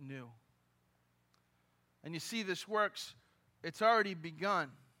things new. And you see, this works, it's already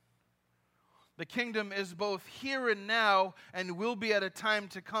begun. The kingdom is both here and now, and will be at a time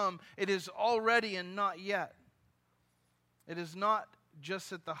to come. It is already and not yet. It is not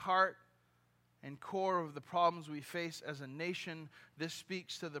just at the heart and core of the problems we face as a nation. This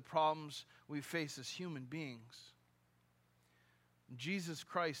speaks to the problems we face as human beings. Jesus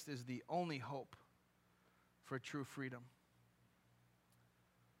Christ is the only hope for true freedom.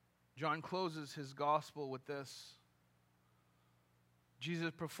 John closes his gospel with this.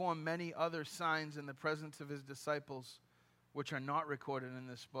 Jesus performed many other signs in the presence of His disciples, which are not recorded in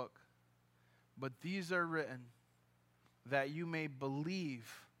this book. But these are written that you may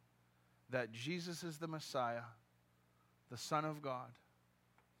believe that Jesus is the Messiah, the Son of God.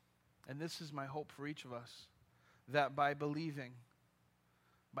 And this is my hope for each of us, that by believing,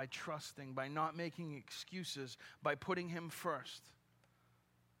 by trusting, by not making excuses, by putting Him first,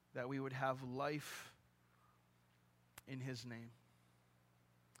 that we would have life in His name.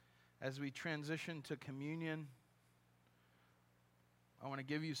 As we transition to communion, I want to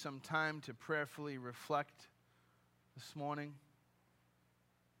give you some time to prayerfully reflect this morning.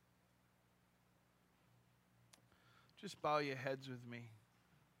 Just bow your heads with me.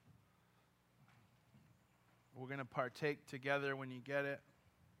 We're going to partake together when you get it.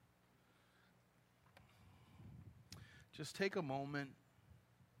 Just take a moment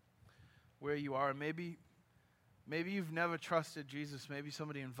where you are. Maybe you've never trusted Jesus. Maybe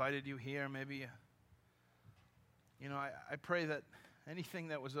somebody invited you here. Maybe, I pray that anything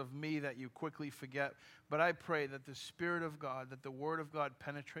that was of me that you quickly forget. But I pray that the Spirit of God, that the Word of God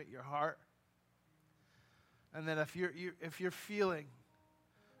penetrate your heart. And that if you're feeling,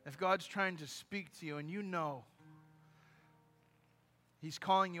 if God's trying to speak to you and you know He's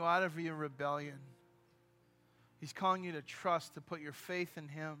calling you out of your rebellion, He's calling you to trust, to put your faith in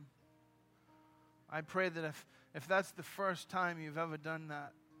Him. I pray that if that's the first time you've ever done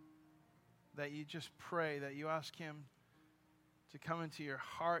that, that you just pray, that you ask Him to come into your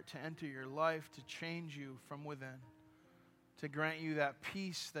heart, to enter your life, to change you from within, to grant you that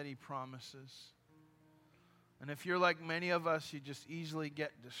peace that He promises. And if you're like many of us, you just easily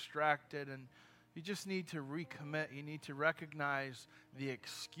get distracted and you just need to recommit. You need to recognize the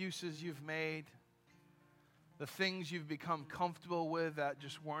excuses you've made, the things you've become comfortable with that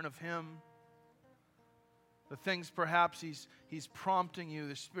just weren't of Him. The things perhaps He's prompting you,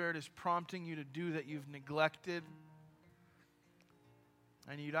 the Spirit is prompting you to do that you've neglected.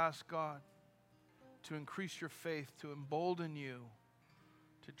 And you'd ask God to increase your faith, to embolden you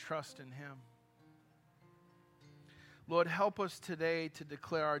to trust in Him. Lord, help us today to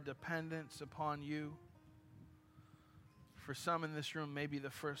declare our dependence upon You. For some in this room, maybe the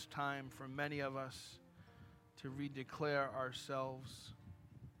first time for many of us to redeclare ourselves.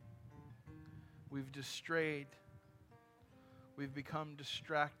 We've strayed. We've become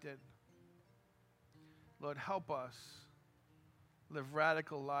distracted. Lord, help us live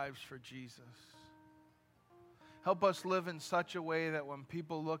radical lives for Jesus. Help us live in such a way that when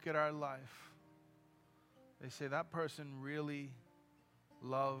people look at our life, they say, that person really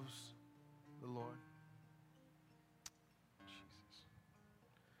loves the Lord. Jesus.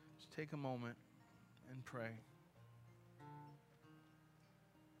 Just take a moment and pray.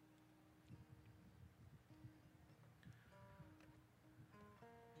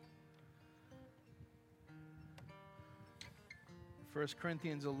 1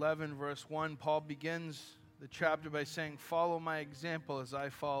 Corinthians 11, verse 1, Paul begins the chapter by saying, "Follow my example as I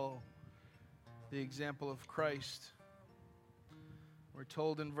follow the example of Christ." We're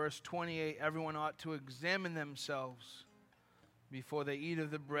told in verse 28, everyone ought to examine themselves before they eat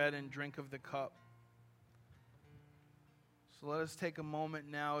of the bread and drink of the cup. So let us take a moment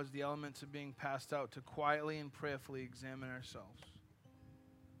now as the elements are being passed out to quietly and prayerfully examine ourselves.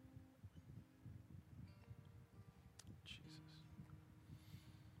 Jesus.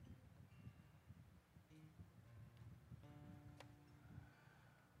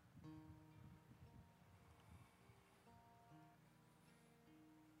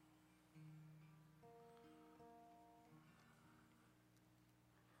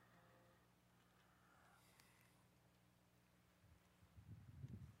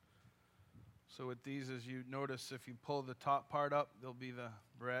 So with these, as you notice, if you pull the top part up, there'll be the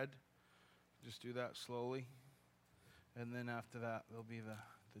bread. Just do that slowly. And then after that, there'll be the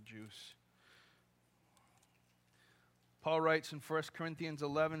juice. Paul writes in 1 Corinthians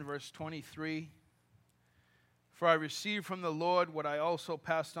 11, verse 23, "For I received from the Lord what I also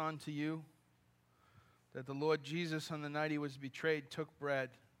passed on to you, that the Lord Jesus, on the night he was betrayed, took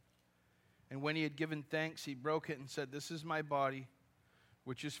bread. And when he had given thanks, he broke it and said, 'This is my body,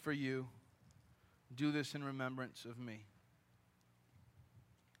 which is for you. Do this in remembrance of me.'"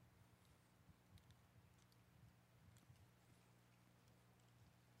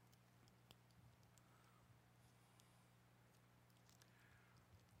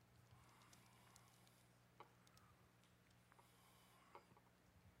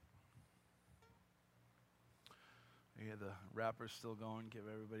 Yeah, the wrapper's still going. Give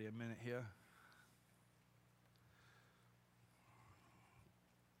everybody a minute here.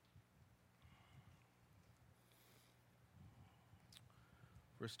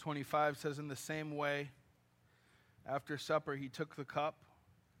 Verse 25 says, "In the same way, after supper, he took the cup,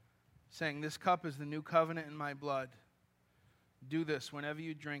 saying, 'This cup is the new covenant in my blood. Do this whenever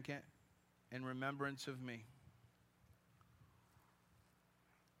you drink it in remembrance of me.'"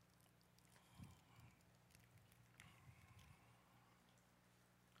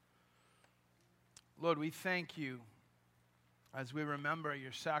 Lord, we thank you as we remember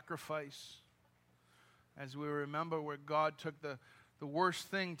your sacrifice, as we remember where God took the worst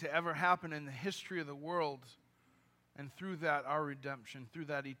thing to ever happen in the history of the world, and through that, our redemption, through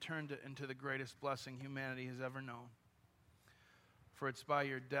that, he turned it into the greatest blessing humanity has ever known. For it's by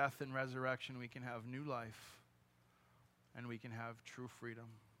your death and resurrection we can have new life, and we can have true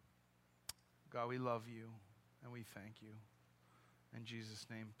freedom. God, we love you, and we thank you. In Jesus'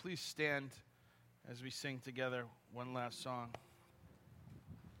 name, please stand as we sing together one last song.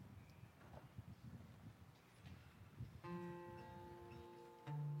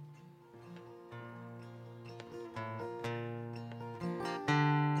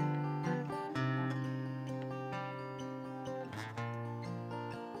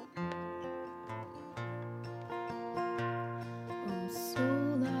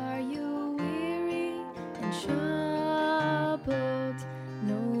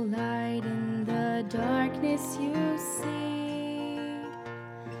 You see,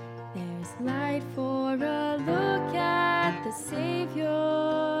 there's light for a look at the Savior,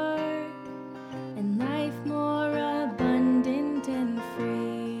 and life more abundant and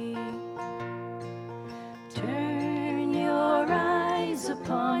free. Turn your eyes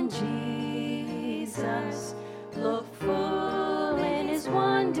upon Jesus, look full in his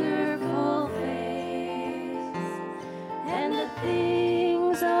wonderful face, and the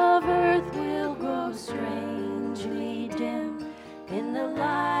things of earth will grow strangely dim in the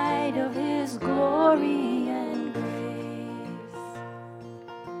light of his glory and grace.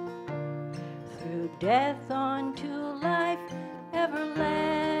 Through death unto life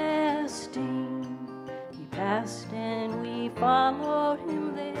everlasting, he passed and we followed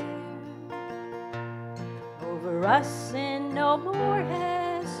him there. Over us sin no more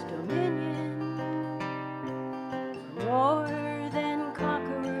has dominion, more than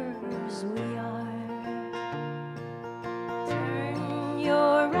conquerors we are.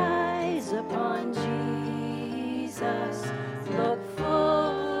 Your eyes upon Jesus, look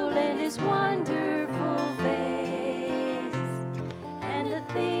full in his wonderful face, and the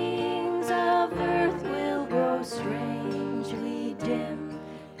things of earth will grow strangely dim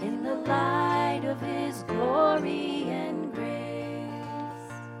in the light of his glory and grace.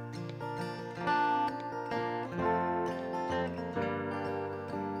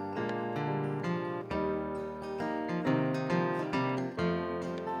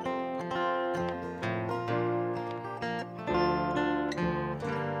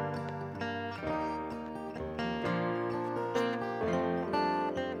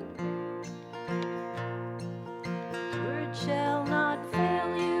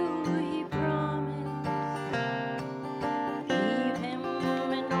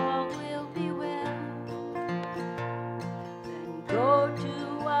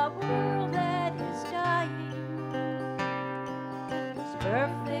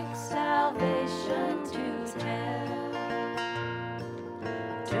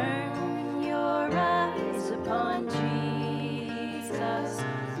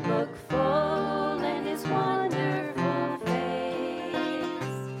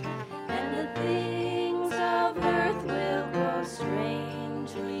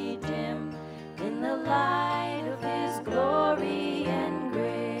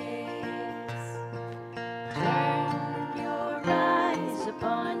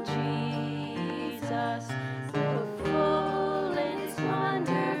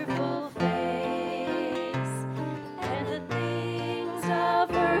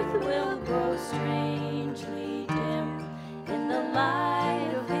 earth will grow strangely dim in the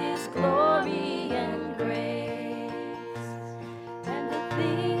light of his glory and grace. And the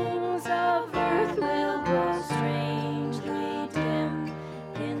things of earth will grow strangely dim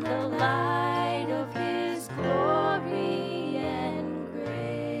in the light of his glory and grace.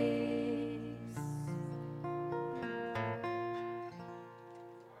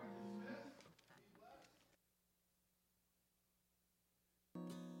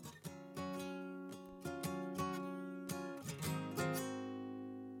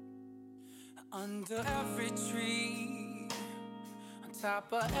 Under every tree, on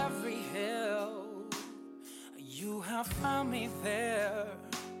top of every hill, you have found me there,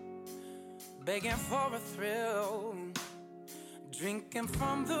 begging for a thrill, drinking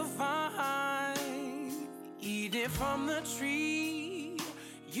from the vine, eating from the tree.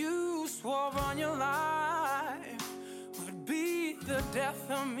 You swore on your life would be the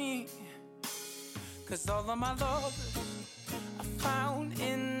death of me, 'cause all of my love I found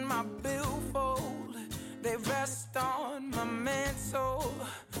in my billfold. They rest on my mantle.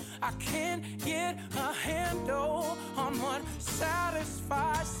 I can't get a handle on what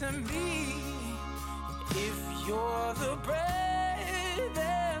satisfies me. If you're the bread,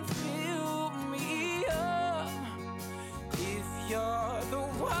 then fill me up. If you're the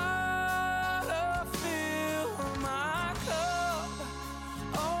water, fill my cup.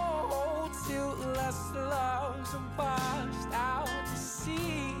 Oh, till less love's washed out to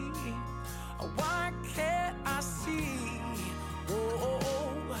sea. Why can't I see?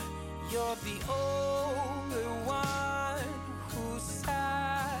 Oh, you're the only one who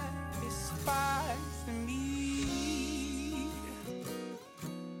satisfies me.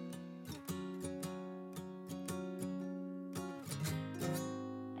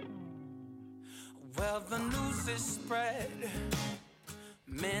 Well, the news is spread.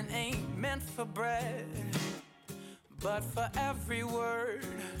 Men ain't meant for bread, but for every word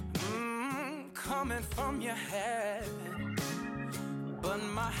coming from your head. But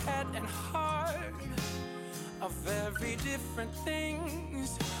my head and heart are very different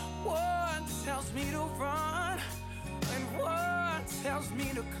things. One tells me to run, and one tells me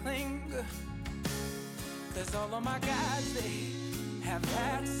to cling. 'Cause all of my guys, they have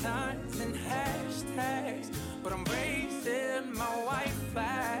had signs and hashtags, but I'm raising my white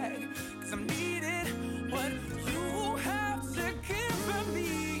flag, 'cause I'm needing what you have to give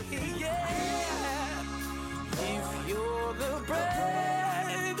me, yeah. If you're the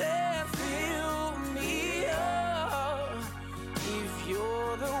bread, then fill me up. If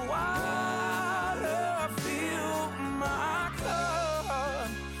you're the water, fill my cup.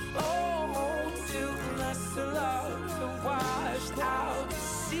 Oh, till less love washed out to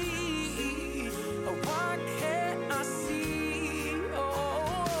sea. Why can't I see?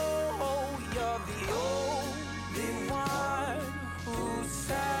 Oh, you're the only one who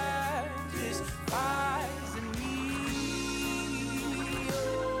satisfies me.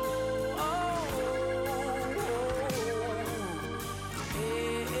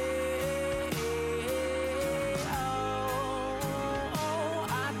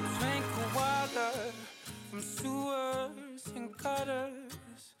 I drank water from sewers and gutters,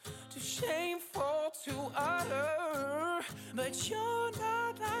 too shameful to utter, but you're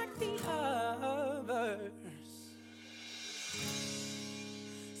not like the others.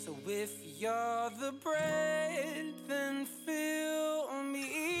 So if you're the bread, then fill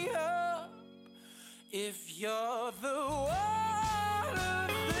me up. If you're the water,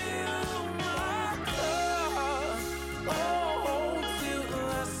 fill my cup. Oh, till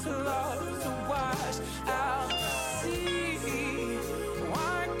less love's washed out to sea.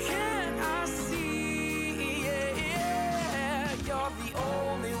 Why can't I see? Yeah, you're the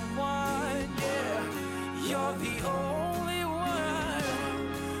only one. Yeah, you're the only one.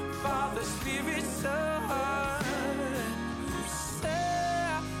 Father, Spirit, Son, who satisfies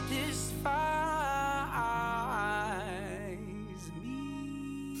me.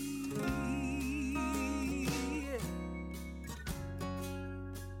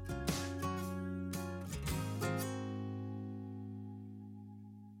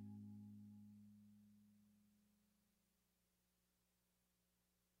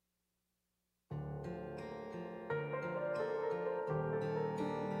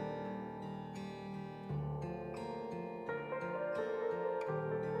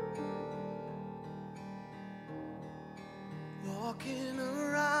 Walking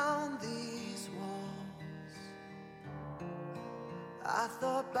around these walls, I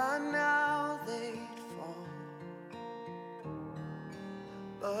thought by now they'd fall,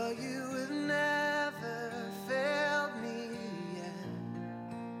 but you have never failed me yet.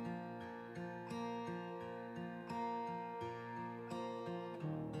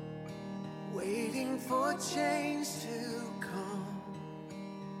 waiting for change to come,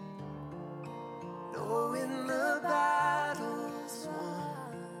 knowing the battle's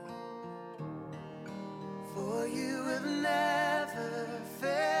won, for you have never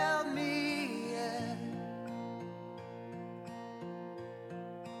failed me yet.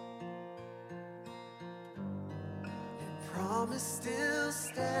 Your promise still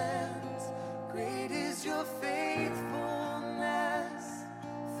stands, great is your faithfulness,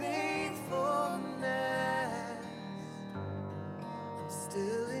 faithfulness. I'm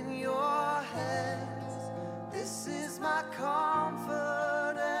still in your hands, this is my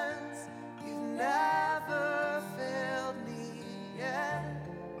confidence, you've never failed me yet.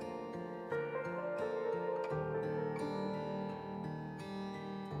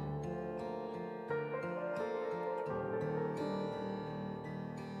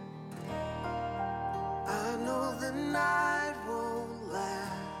 I know the night won't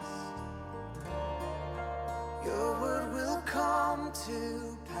last, your word will come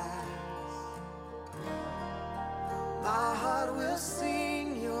to pass. My heart will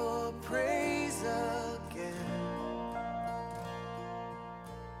sing your praise again.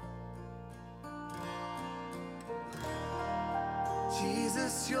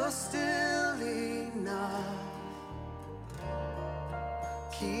 Jesus, you're still enough.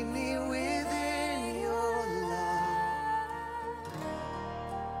 Keep me within your love.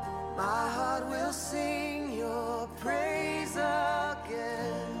 My heart will sing your praise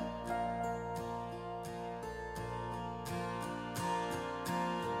again.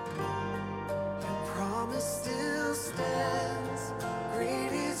 Your promise still stands,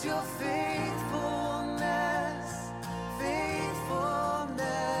 great is your faithfulness,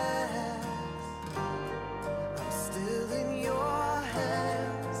 faithfulness. I'm still in your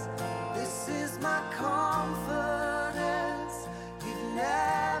hands, this is my confidence, you've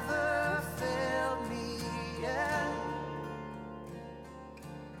never failed me yet.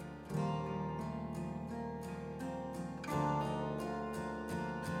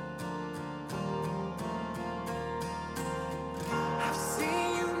 I've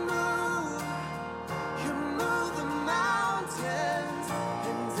seen you move the mountains,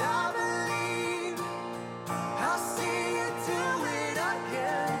 and I believe I'll see you do it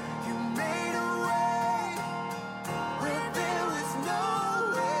again. You made a way where there was no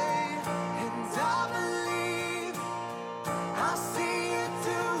way, and I believe I'll see you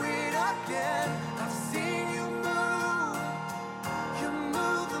do it again. I've seen you move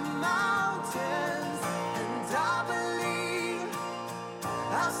the mountains, and I believe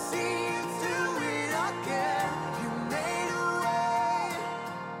I'll see you do it again. You made a way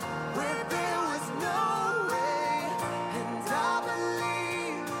where there was no way, and I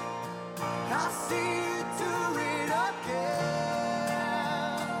believe I'll see you do it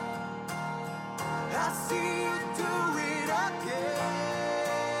again. I'll see you do it again.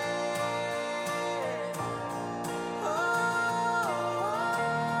 Oh.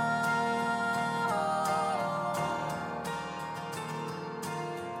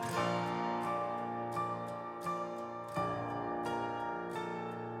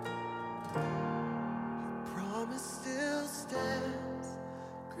 Promise still stands,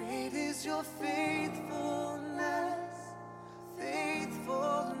 great is your faithfulness,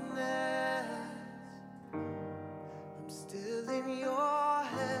 faithfulness. I'm still in your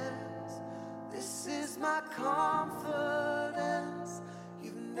hands, this is my confidence,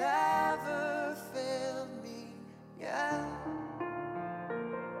 you've never failed me yet.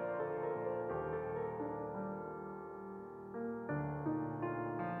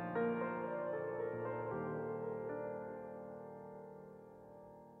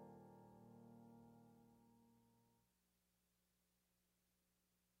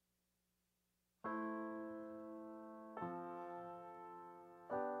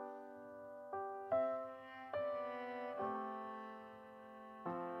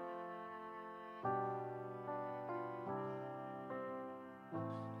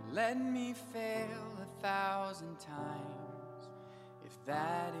 Let me fail 1,000 times, if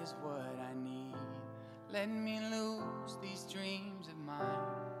that is what I need. Let me lose these dreams of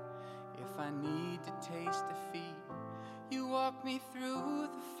mine, if I need to taste defeat. You walk me through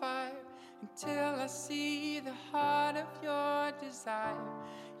the fire until I see the heart of your desire.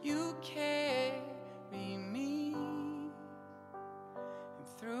 You carry me, and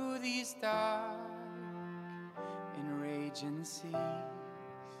through these dark and raging seas,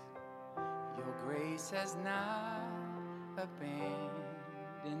 your grace has not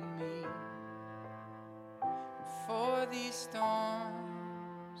abandoned me. And for these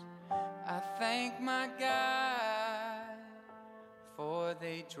storms, I thank my God. For for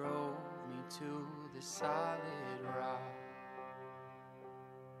they drove me to the solid rock.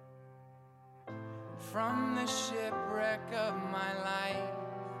 From the shipwreck of my life,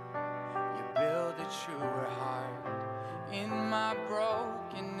 you build a truer heart. In my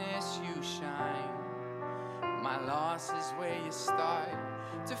brokenness you shine. My loss is where you start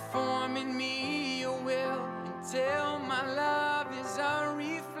to form in me your will, until my love is a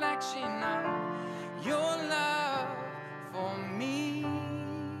reflection of your love for me.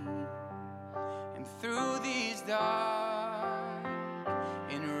 And through these dark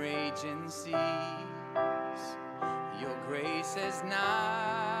and raging seas, your grace has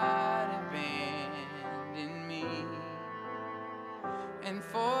not abandoned me. And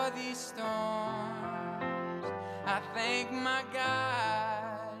for these storms I thank my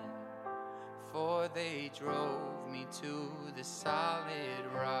God, for they drove me to the solid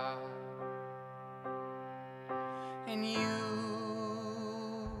rock. And you